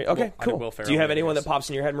 That was your three? Okay, Will, cool. Ferrell, Do you have anyone that pops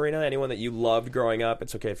in your head, Marina? Anyone that you loved growing up?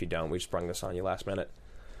 It's okay if you don't. We sprung this on you last minute.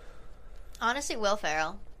 Honestly, Will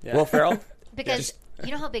Ferrell. Yeah. Will Ferrell? Because you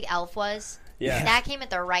know how big Elf was? Yeah. That came at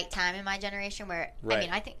the right time in my generation where, Right. I mean,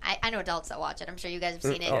 I think I know adults that watch it. I'm sure you guys have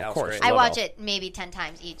seen it. Oh, of course. I Love watch Elf. it maybe 10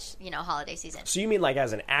 times each, holiday season. So you mean like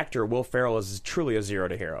as an actor, Will Ferrell is truly a zero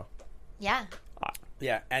to hero? Yeah.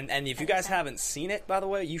 Yeah, and if you guys haven't seen it, by the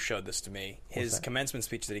way, you showed this to me. His commencement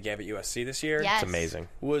speech that he gave at USC this year Yes. It's amazing.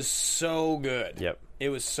 was so good. Yep. It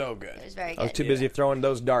was so good. It was very good. I was too busy throwing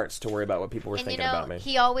those darts to worry about what people were And thinking about me.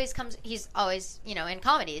 he's always, in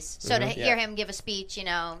comedies. So to hear him give a speech,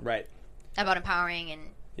 Right. about empowering and,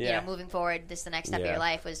 Yeah. moving forward, this is the next step of Yeah. your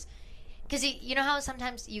life was... Because you know how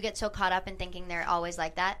sometimes you get so caught up in thinking they're always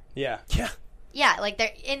like that? Yeah. Yeah. Yeah, like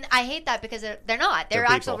I hate that because they're not. They're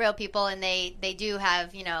actual people. real people, and they do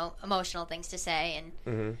have emotional things to say,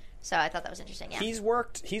 and so I thought that was interesting. Yeah, He's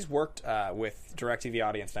worked with DirecTV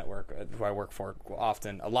Audience Network, who I work for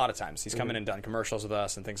often, a lot of times. He's come in and done commercials with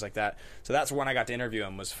us and things like that. So that's when I got to interview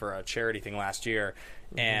him, was for a charity thing last year.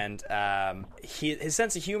 And his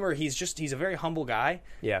sense of humor, he's a very humble guy.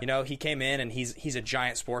 Yeah. He came in and he's a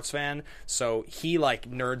giant sports fan, so he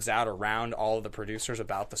like nerds out around all of the producers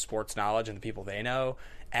about the sports knowledge and the people they know.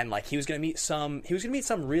 And like he was gonna meet some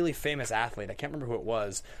really famous athlete. I can't remember who it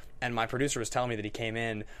was. And my producer was telling me that he came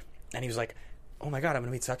in and he was like, "Oh my God, I'm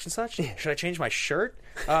gonna meet such and such. Should I change my shirt?"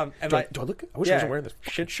 And do I look? I wish I wasn't wearing this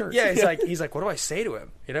shit shirt. Yeah, he's like, "What do I say to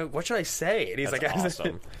him? What should I say?" And he's That's like,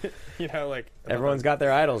 awesome. Like Everyone's got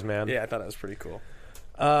their idols, man. Yeah, I thought that was pretty cool.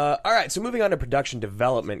 All right, so moving on to production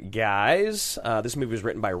development, guys. This movie was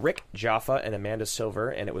written by Rick Jaffa and Amanda Silver,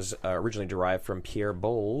 and it was originally derived from Pierre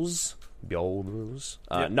Boulle's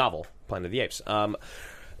novel, Planet of the Apes.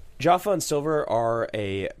 Jaffa and Silver are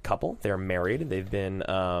a couple. They're married. They've been,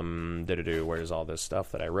 where's all this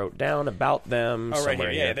stuff that I wrote down about them? Oh, right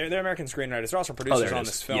here. Yeah, they're American screenwriters. They're also producers on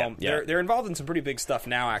this film. Yeah. They're involved in some pretty big stuff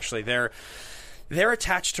now, actually. They're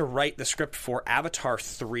attached to write the script for Avatar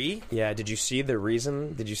 3. Yeah, did you see the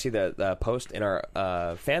reason? Did you see the post in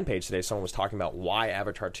our fan page today? Someone was talking about why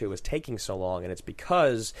Avatar 2 was taking so long, and it's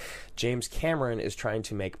because James Cameron is trying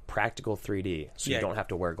to make practical 3D, so you don't have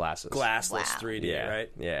to wear glasses. Glassless 3D,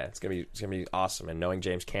 right? Yeah, it's gonna be awesome. And knowing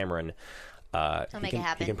James Cameron, make it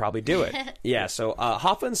happen. He can probably do it. Yeah, so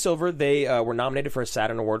Hoffa and Silver, they were nominated for a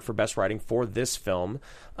Saturn Award for Best Writing for this film.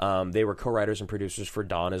 They were co-writers and producers for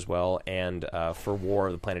Dawn as well, and for War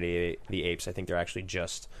of the Planet of the Apes. I think they're actually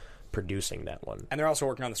just producing that one. And they're also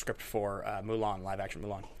working on the script for Mulan, live-action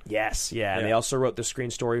Mulan. Yes, yeah. And they also wrote the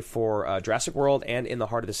screen story for Jurassic World and In the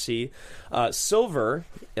Heart of the Sea. Silver...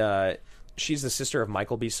 she's the sister of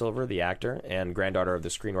Michael B. Silver, the actor, and granddaughter of the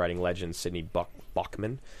screenwriting legend Sidney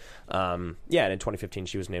Bachman. And in 2015,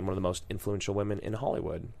 she was named one of the most influential women in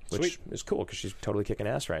Hollywood, which is cool because she's totally kicking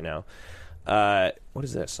ass right now. What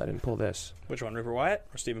is this? I didn't pull this. Which one, Rupert Wyatt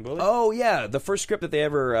or Stephen Bullock? Oh, yeah. The first script that they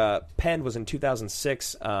ever penned was in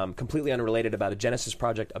 2006, completely unrelated, about a Genesis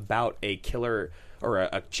project about a killer or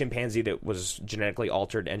a chimpanzee that was genetically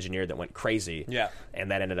altered, engineered, that went crazy. Yeah.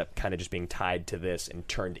 And that ended up kind of just being tied to this and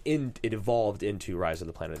it evolved into Rise of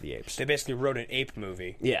the Planet of the Apes. They basically wrote an ape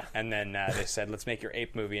movie. Yeah. And then they said, let's make your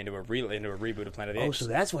ape movie into a reboot of Planet of the Apes. Oh,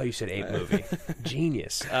 so that's why you said ape movie.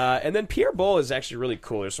 Genius. And then Pierre Bolle is actually really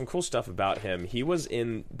cool. There's some cool stuff about him. He was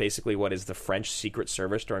in basically what is the French Secret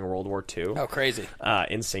Service during World War II. Oh, crazy.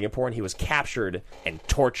 In Singapore, and he was captured and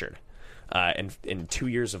tortured in 2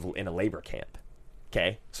 years in a labor camp.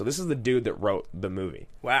 Okay, so this is the dude that wrote the movie.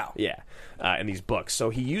 Wow. Yeah, and these books. So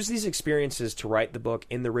he used these experiences to write the book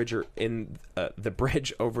the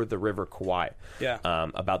Bridge Over the River Kwai. Yeah.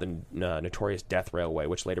 About the notorious Death Railway,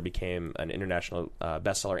 which later became an international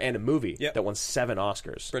bestseller and a movie that won 7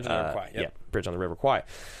 Oscars. Bridge on the River Kwai. Yeah, Bridge on the River Kwai.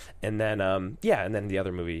 And then and then the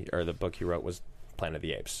other movie or the book he wrote was Planet of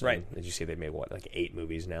the Apes. Right. And did you see they made like 8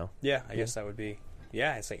 movies now? Yeah, I guess that would be.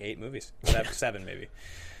 Yeah, it's like 8 movies. 7 maybe.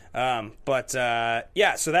 So those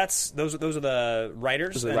are the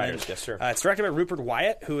writers. Those are the writers, yes, sir. It's directed by Rupert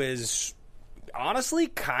Wyatt, who is honestly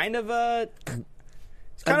kind of a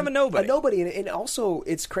nobody. A nobody, and also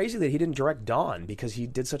it's crazy that he didn't direct Dawn because he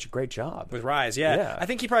did such a great job with Rise. Yeah. I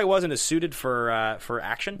think he probably wasn't as suited for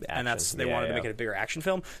action, and they wanted to make it a bigger action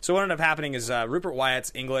film. So what ended up happening is Rupert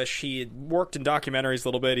Wyatt's English. He had worked in documentaries a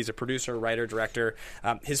little bit. He's a producer, writer, director.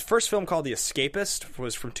 His first film called The Escapist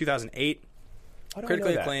was from 2008.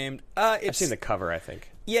 Critically acclaimed. I've seen the cover, I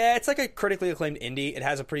think. Yeah, it's like a critically acclaimed indie. It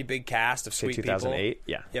has a pretty big cast of sweet 2008?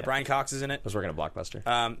 people. Yeah, Brian Cox is in it. I was working at Blockbuster.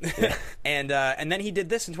 And then he did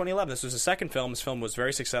this in 2011. This was his second film. This film was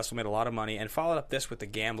very successful, made a lot of money, and followed up this with The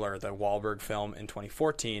Gambler, the Wahlberg film, in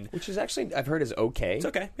 2014. Which is actually, I've heard, is okay. It's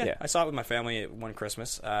okay. Yeah. I saw it with my family one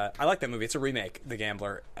Christmas. I like that movie. It's a remake, The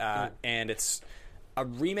Gambler, and it's a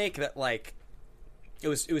remake that, like... It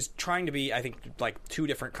was trying to be, I think, like 2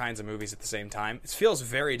 different kinds of movies at the same time. It feels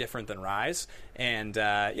very different than Rise, and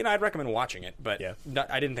I'd recommend watching it. But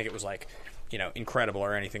I didn't think it was like incredible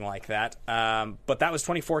or anything like that. But that was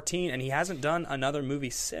 2014, and he hasn't done another movie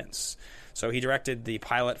since. So he directed the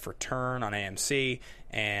pilot for Turn on AMC,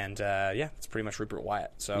 and it's pretty much Rupert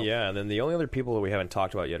Wyatt. So and then the only other people that we haven't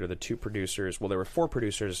talked about yet are the 2 producers. Well, there were 4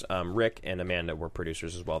 producers. Rick and Amanda were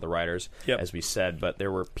producers as well, the writers, as we said. But there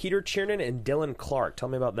were Peter Chernin and Dylan Clark. Tell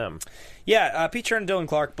me about them. Yeah, Pete Chernin and Dylan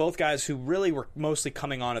Clark, both guys who really were mostly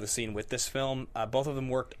coming onto the scene with this film. Both of them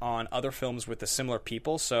worked on other films with the similar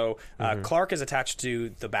people. So Clark is attached to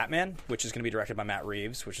The Batman, which is going to be directed by Matt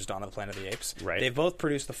Reeves, which is Dawn of the Planet of the Apes. Right. They've both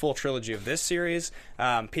produced the full trilogy of this series.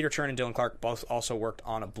 Peter Chernin and Dylan Clark both also worked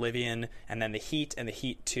on Oblivion, and then The Heat and The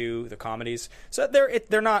Heat 2, the comedies. So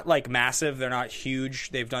they're not like massive, they're not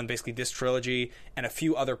huge. They've done basically this trilogy and a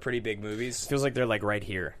few other pretty big movies. Feels like they're like right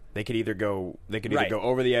here. They could either go go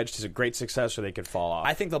over the edge to a great success, or they could fall off.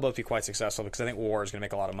 I think they'll both be quite successful because I think War is going to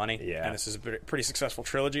make a lot of money. Yeah. And this is a pretty successful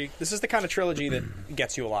trilogy. This is the kind of trilogy that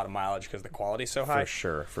gets you a lot of mileage because the quality's so high.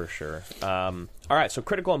 For sure. All right, so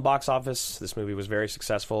critical and box office. This movie was very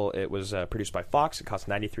successful. It was produced by Fox. It cost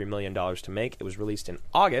 $93 million to make. It was released in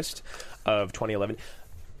August of 2011.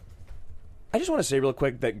 I just want to say real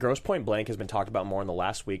quick that Grosse Pointe Blank has been talked about more in the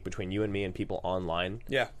last week between you and me and people online.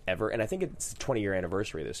 Yeah. Ever. And I think it's the 20-year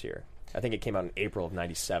anniversary this year. I think it came out in April of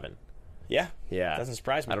 97. Yeah. Yeah. Doesn't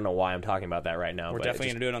surprise me. I don't know why I'm talking about that right now. We're but definitely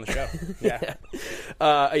going to do it on the show.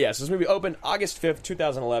 Yeah. So this movie opened August 5th,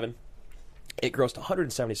 2011. It grossed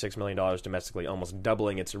 $176 million domestically, almost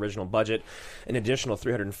doubling its original budget, an additional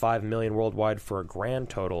 $305 million worldwide for a grand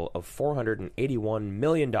total of $481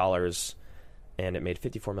 million, and it made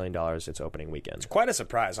 $54 million its opening weekend. Quite a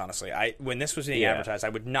surprise, honestly. When this was being advertised, I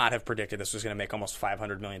would not have predicted this was going to make almost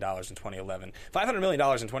 $500 million in 2011. $500 million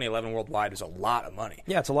in 2011 worldwide is a lot of money.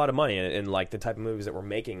 Yeah, it's a lot of money, and like the type of movies that were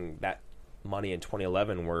making that money in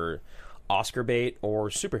 2011 were Oscar bait or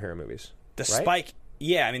superhero movies. The right? spike...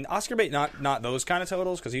 Yeah, I mean, Oscar bait, not those kind of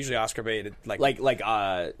totals, because usually Oscar bait,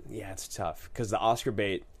 yeah, it's tough, because the Oscar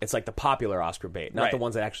bait, it's like the popular Oscar bait, not the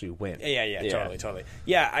ones that actually win. Yeah, totally.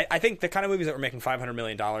 Yeah, I think the kind of movies that were making $500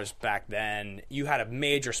 million back then, you had a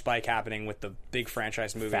major spike happening with the big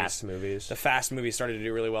franchise movies. Fast movies. The fast movies started to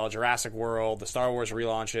do really well. Jurassic World, the Star Wars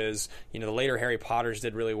relaunches, the later Harry Potters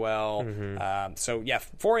did really well. Mm-hmm. So, yeah,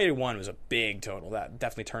 481 was a big total. That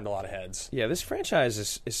definitely turned a lot of heads. Yeah, this franchise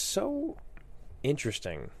is so...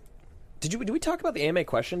 interesting. Did we talk about the AMA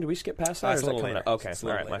question? Did we skip past that? It's a little later. Okay, all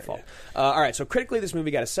right, my fault. All right, so critically, this movie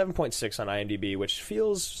got a 7.6 on IMDb, which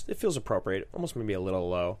feels appropriate, almost maybe a little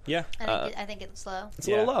low. Yeah, I think it's low. It's a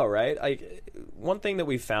little low, right? One thing that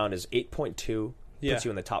we found is 8.2 puts you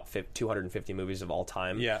in the top 250 movies of all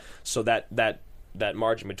time. Yeah, so that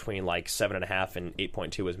margin between like 7.5 and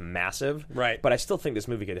 8.2 is massive. Right. But I still think this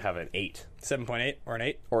movie could have an 8. 7.8 or an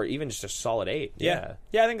 8? Or even just a solid 8. Yeah,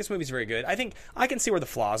 I think this movie's very good. I think I can see where the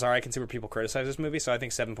flaws are. I can see where people criticize this movie, so I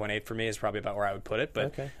think 7.8 for me is probably about where I would put it.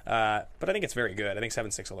 But I think it's very good. I think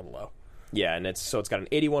 7.6 a little low. Yeah, and it's got an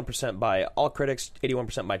 81% by all critics,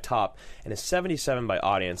 81% by top, and a 77% by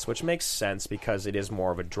audience, which makes sense because it is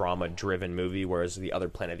more of a drama-driven movie, whereas the other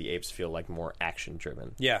Planet of the Apes feel like more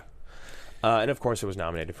action-driven. Yeah. And of course, it was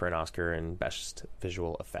nominated for an Oscar in Best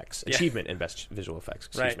Visual Effects. Achievement in Best Visual Effects,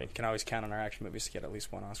 excuse me. Can always count on our action movies to get at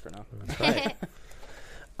least one Oscar now.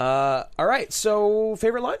 Right. All right, so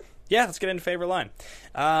favorite line? Yeah, let's get into favorite line.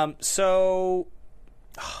 So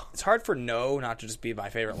it's hard for no not to just be my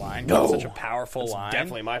favorite line. No. It's such a powerful line.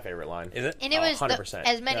 Definitely my favorite line. Is it? And it was 100%.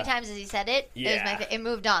 as many times as he said it, it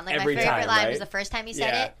moved on. Like Every my favorite time, line right? was the first time he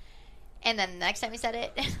said it. And then the next time he said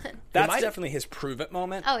it. That's definitely his prove it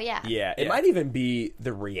moment. Oh, yeah. Yeah, it might even be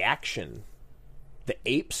the reaction, the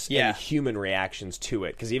apes and the human reactions to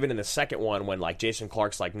it. Because even in the second one, when like Jason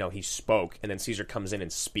Clarke's like, no, he spoke, and then Caesar comes in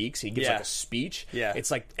and speaks, he gives like a speech. Yeah.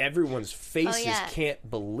 It's like everyone's faces can't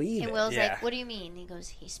believe and it. Will's like, what do you mean? He goes,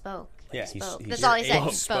 he spoke. Yeah, he spoke. He's That's all he said.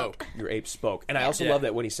 He spoke. Your ape spoke. And I also love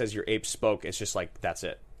that when he says your ape spoke, it's just like, that's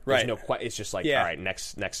it. There's no it's just like, all right,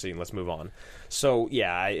 next scene, let's move on. So,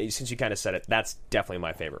 yeah, since you kind of said it, that's definitely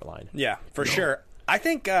my favorite line. Yeah, for sure. I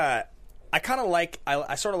think I kind of like,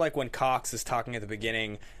 I sort of like when Cox is talking at the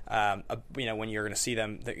beginning, when you're going to see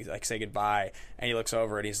them, like, say goodbye, and he looks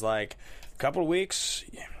over and he's like, a couple of weeks,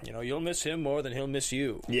 you'll miss him more than he'll miss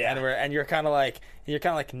you. Yeah. And you're kind of like,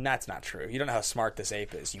 that's not true. You don't know how smart this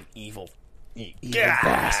ape is, you evil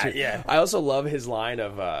bastard. Yeah. I also love his line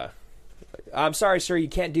of, I'm sorry, sir, you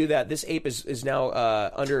can't do that. This ape is now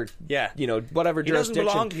under, whatever jurisdiction. He doesn't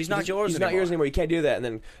belong. He's not yours anymore. He's not yours anymore. You can't do that. And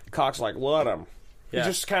then Cox like, let him. Yeah.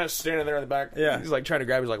 He's just kind of standing there in the back. Yeah. He's like trying to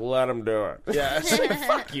grab. He's like, let him do it. Yeah. It's like,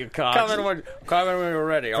 fuck you, Cox. Come in when you're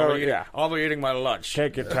ready. I'll be eating my lunch.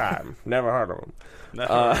 Take your time. Never heard of him.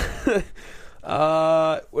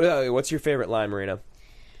 What's your favorite line, Marina?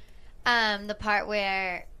 The part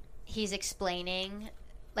where he's explaining,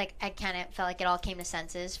 like, I kind of felt like it all came to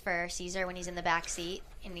senses for Caesar when he's in the back seat,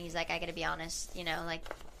 and he's like, I gotta be honest, like,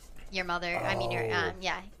 your mother,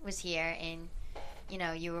 was here, and,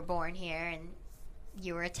 you were born here, and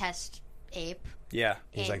you were a test ape. Yeah.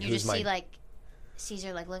 He's and like, you who's just see, like,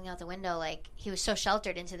 Caesar, like, looking out the window, like, he was so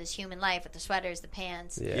sheltered into this human life with the sweaters, the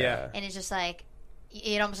pants. Yeah. And it's just like,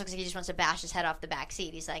 it almost looks like he just wants to bash his head off the back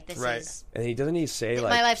seat. He's like, this is... And doesn't he say, like...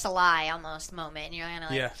 my life's a lie, almost, moment. And you're kind of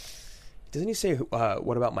like... Yeah. Doesn't he say,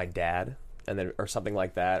 what about my dad? And then, or something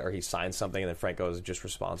like that, or he signs something, and then Franco just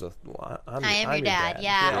responds with, well, I am your dad.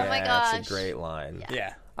 Yeah. Oh my gosh. That's a great line.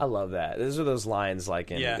 Yeah. I love that. Those are those lines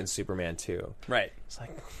like in Superman 2. Right. It's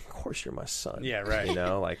like, of course you're my son. Yeah, right.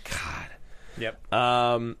 Like, God.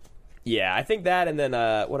 Yep. Yeah, I think that, and then,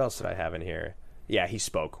 what else did I have in here? Yeah, he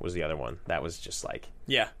spoke was the other one. That was just like,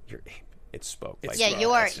 your ape. It spoke.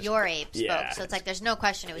 Your ape spoke. So it's like there's no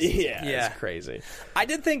question it was Caesar. Yeah, it's crazy. I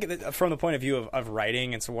did think that from the point of view of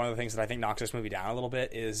writing, and so one of the things that I think knocks this movie down a little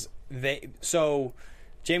bit is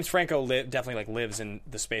James Franco definitely lives in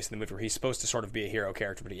the space in the movie where he's supposed to sort of be a hero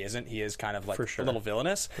character, but he isn't. He is kind of like a little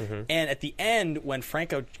villainous. Mm-hmm. And at the end, when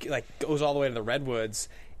Franco goes all the way to the Redwoods,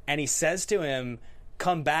 and he says to him,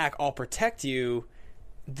 come back, I'll protect you.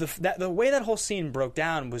 The way that whole scene broke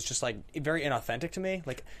down was just like very inauthentic to me.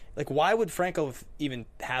 Like why would Franco even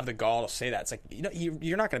have the gall to say that? It's like, you know,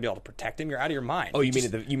 you're not going to be able to protect him. You're out of your mind. Oh, you mean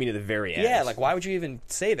at the very end? Yeah, like why would you even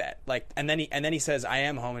say that? Like, and then he says, "I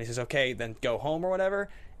am home," and he says, "Okay, then go home," or whatever.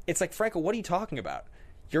 It's like, Franco, what are you talking about?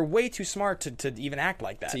 You're way too smart to even act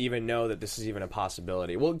like that. To even know that this is even a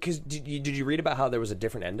possibility. Well, because did you read about how there was a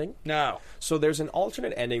different ending? No. So there's an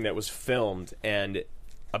alternate ending that was filmed, and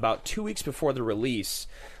about 2 weeks before the release,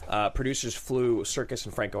 producers flew Serkis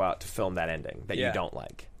and Franco out to film that ending that you don't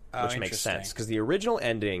like, which makes sense. Because the original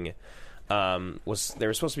ending was there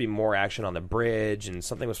was supposed to be more action on the bridge, and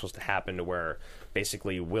something was supposed to happen to where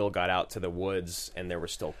basically Will got out to the woods, and there were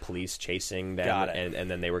still police chasing them, and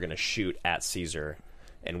then they were going to shoot at Caesar,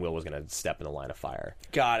 and Will was going to step in the line of fire.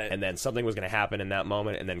 Got it. And then something was going to happen in that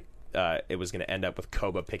moment, and then it was going to end up with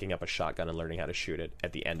Koba picking up a shotgun and learning how to shoot it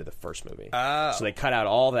at the end of the first movie. Oh. So they cut out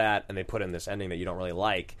all that, and they put in this ending that you don't really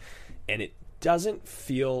like, and it doesn't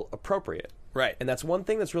feel appropriate. Right. And that's one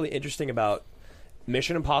thing that's really interesting about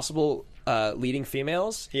Mission Impossible leading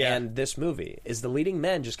females and this movie, is the leading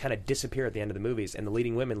men just kind of disappear at the end of the movies, and the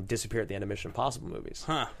leading women disappear at the end of Mission Impossible movies.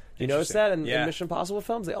 Huh. You notice that in Mission Impossible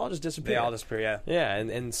films? They all just disappear. They all disappear, yeah. Yeah,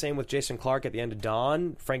 and same with Jason Clarke at the end of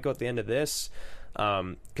Dawn, Franco at the end of this.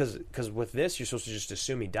 Because with this, you're supposed to just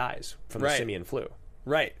assume he dies from the simian flu.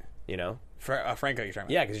 Right. You know? Franco, you're talking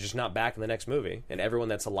about? Yeah, because he's just not back in the next movie. And everyone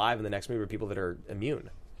that's alive in the next movie are people that are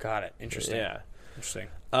immune. Got it. Interesting. Yeah. Interesting.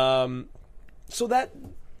 So that...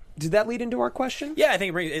 Did that lead into our question? Yeah, I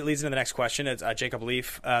think it leads into the next question. It's Jacob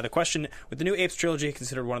Leaf. The question, with the new Apes trilogy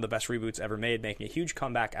considered one of the best reboots ever made, making a huge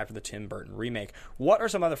comeback after the Tim Burton remake, what are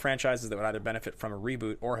some other franchises that would either benefit from a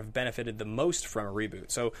reboot or have benefited the most from a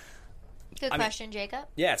reboot? So, Good question, Jacob.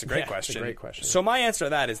 Yeah, it's a great question. It's a great question. So my answer to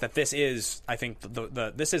that is that this is, I think,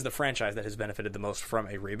 this is the franchise that has benefited the most from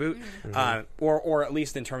a reboot, or at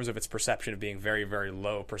least in terms of its perception of being very, very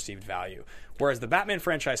low perceived value. Whereas the Batman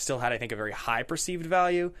franchise still had, I think, a very high perceived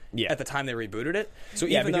value at the time they rebooted it. So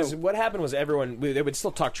because what happened was they would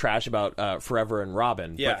still talk trash about Forever and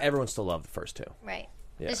Robin, but everyone still loved the first two. Right.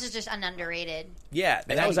 Yeah. This is just an underrated. Yeah,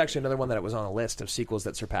 and that was actually another one that was on a list of sequels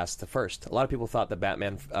that surpassed the first. A lot of people thought that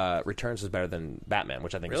Batman Returns was better than Batman,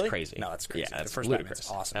 which I think is crazy. No, that's crazy. Yeah, that's the first ludicrous.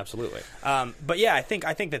 Batman's awesome. Absolutely. But yeah, I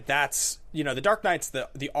think that's, you know, The Dark Knight's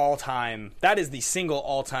the all time, that is the single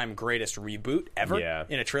all time greatest reboot ever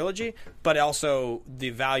in a trilogy. But also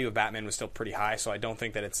the value of Batman was still pretty high, so I don't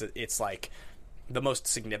think that it's like the most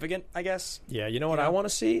significant, I guess. Yeah, you know what I want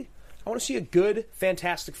to see? I want to see a good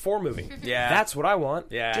Fantastic Four movie. Yeah. That's what I want.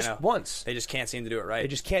 Yeah, just I know. once. They just can't seem to do it right. They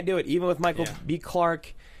just can't do it. Even with Michael B.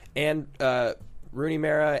 Clarke and Rooney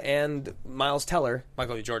Mara and Miles Teller.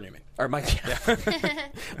 Michael B. Jordan, you mean? Or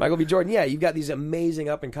Michael B. Jordan. Yeah, you've got these amazing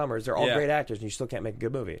up-and-comers. They're all great actors, and you still can't make a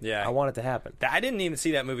good movie. Yeah. I want it to happen. I didn't even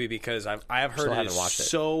see that movie because I have heard it is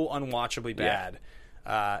so unwatchably bad.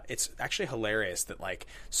 It's actually hilarious that, like,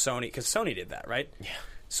 Sony... Because Sony did that, right? Yeah.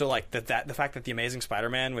 So, like, the fact that The Amazing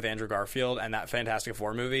Spider-Man with Andrew Garfield and that Fantastic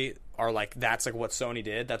Four movie are, like, that's, like, what Sony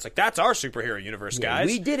did. That's, like, that's our superhero universe, guys.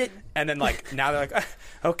 We did it. And then, like, now they're like,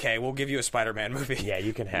 okay, we'll give you a Spider-Man movie. Yeah,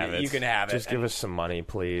 you can have it. You can have it. Just give us some money,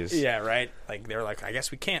 please. Yeah, right? Like, they're like, I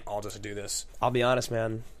guess we can't all just do this. I'll be honest,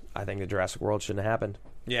 man. I think the Jurassic World shouldn't have happened.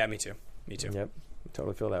 Yeah, me too. Me too. Yep. I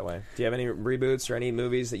totally feel that way. Do you have any reboots or any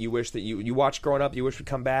movies that you wish that you watched growing up, you wish would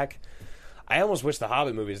come back? I almost wish the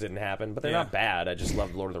Hobbit movies didn't happen, but they're not bad. I just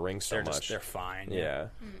love Lord of the Rings so much. They're fine. Yeah.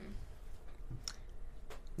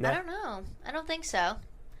 I don't know. I don't think so. I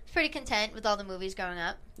was pretty content with all the movies growing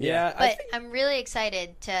up. Yeah. But I'm really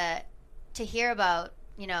excited to hear about,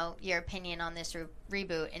 you know, your opinion on this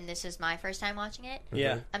reboot, and this is my first time watching it.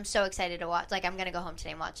 Yeah. I'm so excited to watch. Like, I'm going to go home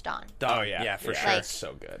today and watch Dawn. Oh, yeah. Yeah, for sure. Like, it's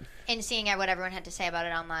so good. And seeing what everyone had to say about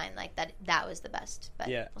it online, like, that was the best. But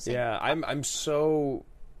we'll see. Yeah, I'm so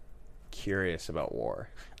curious about War.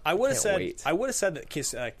 I would have said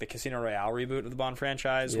that the Casino Royale reboot of the Bond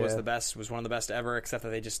franchise was one of the best ever, except that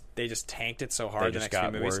they just tanked it so hard. They just the next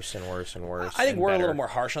got few movies worse and worse and worse. I think we're a little more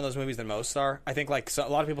harsh on those movies than most are. I think a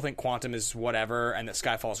lot of people think Quantum is whatever, and that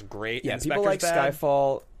Skyfall's great. Yeah, and people Spectre's like bad.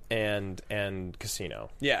 Skyfall and Casino.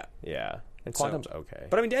 Yeah, and Quantum's okay.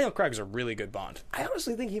 But I mean, Daniel Craig's a really good Bond. I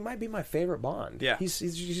honestly think he might be my favorite Bond. Yeah,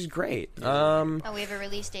 he's great. We have a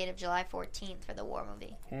release date of July 14th for the War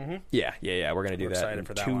movie. Mm-hmm. Yeah. We're gonna do that in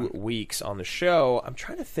for 2 weeks on the show. I'm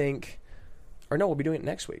trying to think, or no, we'll be doing it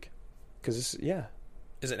next week because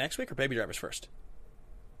is it next week or Baby Driver's first?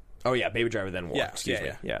 Oh yeah, Baby Driver then War. Yeah, Excuse me.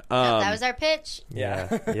 Yeah. That was our pitch.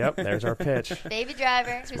 Yeah. Yep. There's our pitch. Baby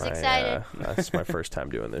Driver. Who's excited? That's my first time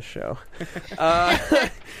doing this show.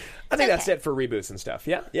 I think that's it for reboots and stuff.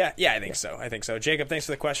 Yeah. Yeah, I think so. Jacob, thanks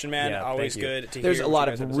for the question, man. Yeah, Always thank you. good to hear. There's a what lot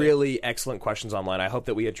you guys of have to say. really excellent questions online. I hope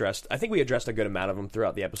that we addressed a good amount of them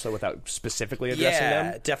throughout the episode without specifically addressing them.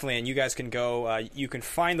 Yeah, definitely. And you guys can go, you can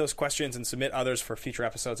find those questions and submit others for future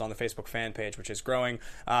episodes on the Facebook fan page, which is growing.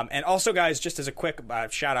 And also, guys, just as a quick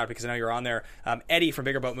shout out, because I know you're on there, Eddie from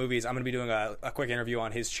Bigger Boat Movies, I'm going to be doing a quick interview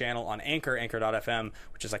on his channel on anchor.fm,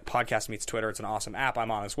 which is like podcast meets Twitter. It's an awesome app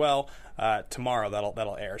I'm on as well. Tomorrow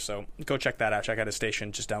that'll air. So go check that out. Check out his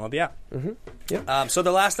station. Just download the app. Mm-hmm. Yeah. So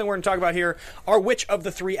the last thing we're going to talk about here are which of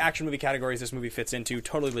the 3 action movie categories this movie fits into: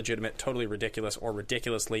 totally legitimate, totally ridiculous, or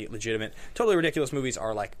ridiculously legitimate. Totally ridiculous movies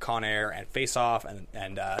are like Con Air and Face Off and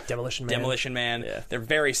Demolition Man. Yeah. They're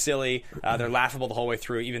very silly. They're laughable the whole way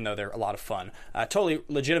through, even though they're a lot of fun. Totally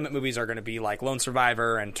legitimate movies are going to be like Lone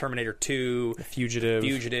Survivor and Terminator 2,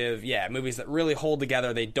 Fugitive. Yeah, movies that really hold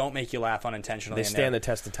together. They don't make you laugh unintentionally. They stand the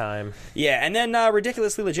test of time. Yeah, and then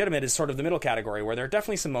ridiculously legitimate is sort of the middle category, where there are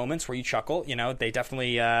definitely some moments where you chuckle. You know, they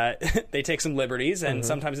definitely they take some liberties, and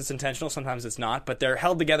sometimes it's intentional, sometimes it's not, but they're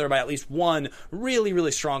held together by at least one really,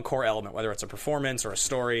 really strong core element, whether it's a performance or a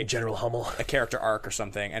story, General Hummel, a character arc or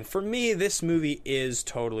something. And for me, this movie is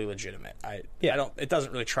totally legitimate. It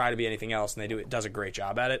doesn't really try to be anything else, and it does a great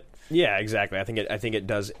job at it. Yeah, exactly. I think it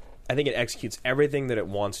does. I think it executes everything that it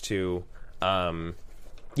wants to.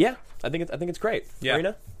 Yeah, I think it's great. Yeah.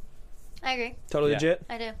 Marina? I agree. Totally legit?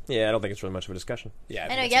 I do. Yeah, I don't think it's really much of a discussion. Yeah,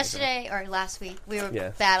 I know yesterday or last week we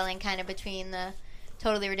were battling kind of between the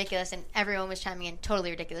totally ridiculous, and everyone was chiming in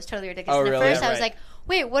totally ridiculous. Oh, And at really? first Yeah, I was right. like,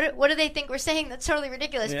 wait, what do they think we're saying that's totally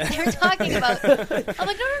ridiculous? But they were talking about. I'm like,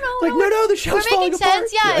 no. Like, no, the show's we're falling making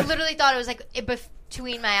sense. apart. Yeah, I literally thought it was like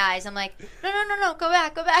between my eyes. I'm like, no, go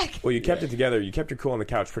back. Well, you kept it together. You kept your cool on the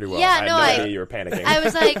couch pretty well. Yeah, I had no, no idea you were panicking. I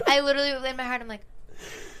was like, I literally in my heart, I'm like,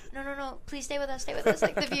 no, please stay with us,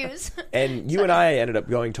 like the views. And you and I ended up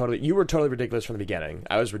going you were totally ridiculous from the beginning.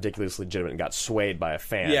 I was ridiculously legitimate and got swayed by a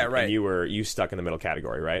fan. Yeah, right. And you stuck in the middle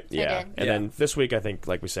category, right? Yeah. did. And then this week, I think,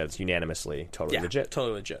 like we said, it's unanimously totally legit.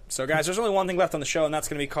 Totally legit. So, guys, there's only one thing left on the show, and that's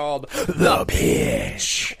going to be called The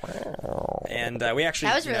Pitch. And we actually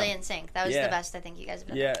that was really in sync. That was the best I think you guys have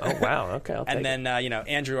done. Yeah. Oh, wow. Okay, I'll take And then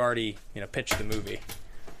Andrew already pitched the movie.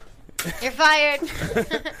 You're fired.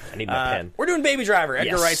 I need my pen. We're doing Baby Driver,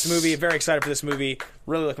 Edgar Yes. Wright's movie. Very excited for this movie.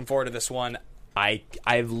 Really looking forward to this one.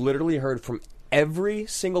 I've literally heard from every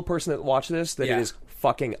single person that watched this that Yeah. it is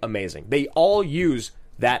fucking amazing. They all use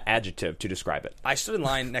that adjective to describe it. I stood in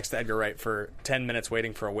line next to Edgar Wright for 10 minutes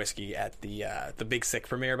waiting for a whiskey at the Big Sick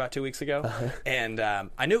premiere about 2 weeks ago. And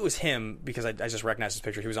I knew it was him because I just recognized his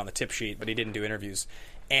picture. He was on the tip sheet, but he didn't do interviews.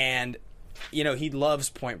 And he loves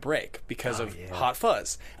Point Break because of Hot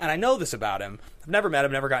Fuzz. And I know this about him. I've never met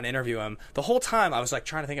him, never gotten to interview him. The whole time I was like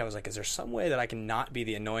trying to think, I was like, is there some way that I can not be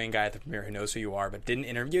the annoying guy at the premiere who knows who you are but didn't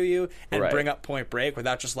interview you and bring up Point Break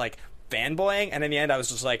without just like fanboying? And in the end I was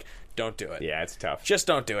just like, don't do it. Yeah, it's tough. Just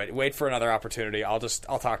don't do it. Wait for another opportunity. I'll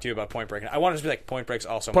talk to you about Point Break. I wanted to be like, Point Break's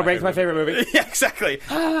also Point Break's my favorite movie. Yeah, exactly.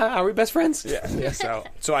 Are we best friends? Yeah.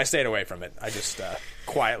 So I stayed away from it. I just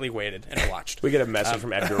quietly waited and watched. We get a message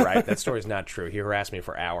from Edgar Wright. That story's not true. He harassed me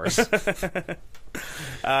for hours. All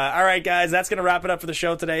right, guys, that's going to wrap it up for the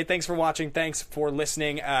show today. Thanks for watching. Thanks for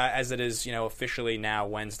listening, as it is, officially now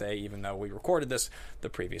Wednesday, even though we recorded this the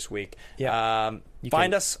previous week. Yeah.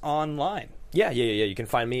 Find us online. Yeah. You can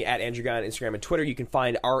find me at Andrew Guy on Instagram and Twitter. You can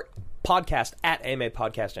find our podcast at AMA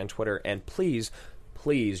Podcast on Twitter. And please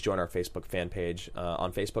join our Facebook fan page.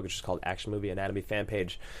 On Facebook, it's just called Action Movie Anatomy fan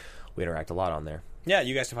page. We interact a lot on there. Yeah,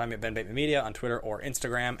 you guys can find me at Ben Bateman Media on Twitter or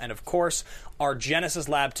Instagram. And, of course, our Genesis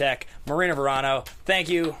Lab Tech, Marina Verano. Thank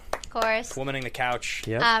you. Of course. Womaning the couch.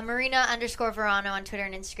 Yep. Marina_Verano on Twitter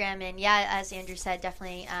and Instagram. And, yeah, as Andrew said,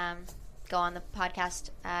 definitely go on the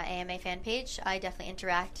podcast AMA fan page. I definitely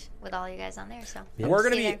interact with all you guys on there. So we're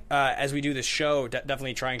going to be, as we do this show,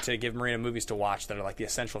 definitely trying to give Marina movies to watch that are like the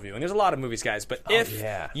essential viewing. There's a lot of movies, guys, but if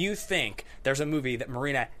you think there's a movie that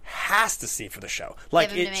Marina has to see for the show,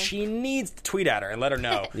 like she needs to tweet at her and let her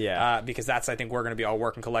know. Because that's, I think, we're going to be all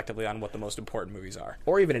working collectively on what the most important movies are.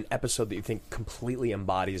 Or even an episode that you think completely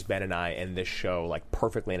embodies Ben and I and this show like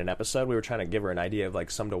perfectly in an episode. We were trying to give her an idea of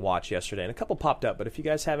like some to watch yesterday, and a couple popped up. But if you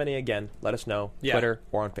guys have any, again, let us know. Twitter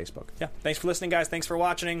or on Facebook. Yeah. Thanks for listening, guys. Thanks for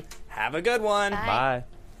watching. Have a good one. Bye.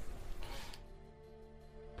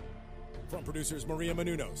 From producers Maria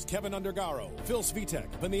Menounos, Kevin Undergaro, Phil Svitek,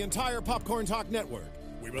 and the entire Popcorn Talk Network,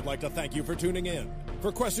 we would like to thank you for tuning in.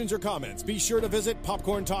 For questions or comments, be sure to visit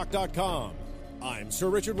popcorntalk.com. I'm Sir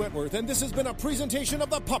Richard Wentworth, and this has been a presentation of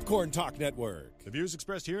the Popcorn Talk Network. The views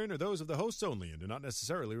expressed herein are those of the hosts only and do not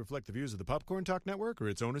necessarily reflect the views of the Popcorn Talk Network or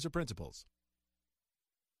its owners or principals.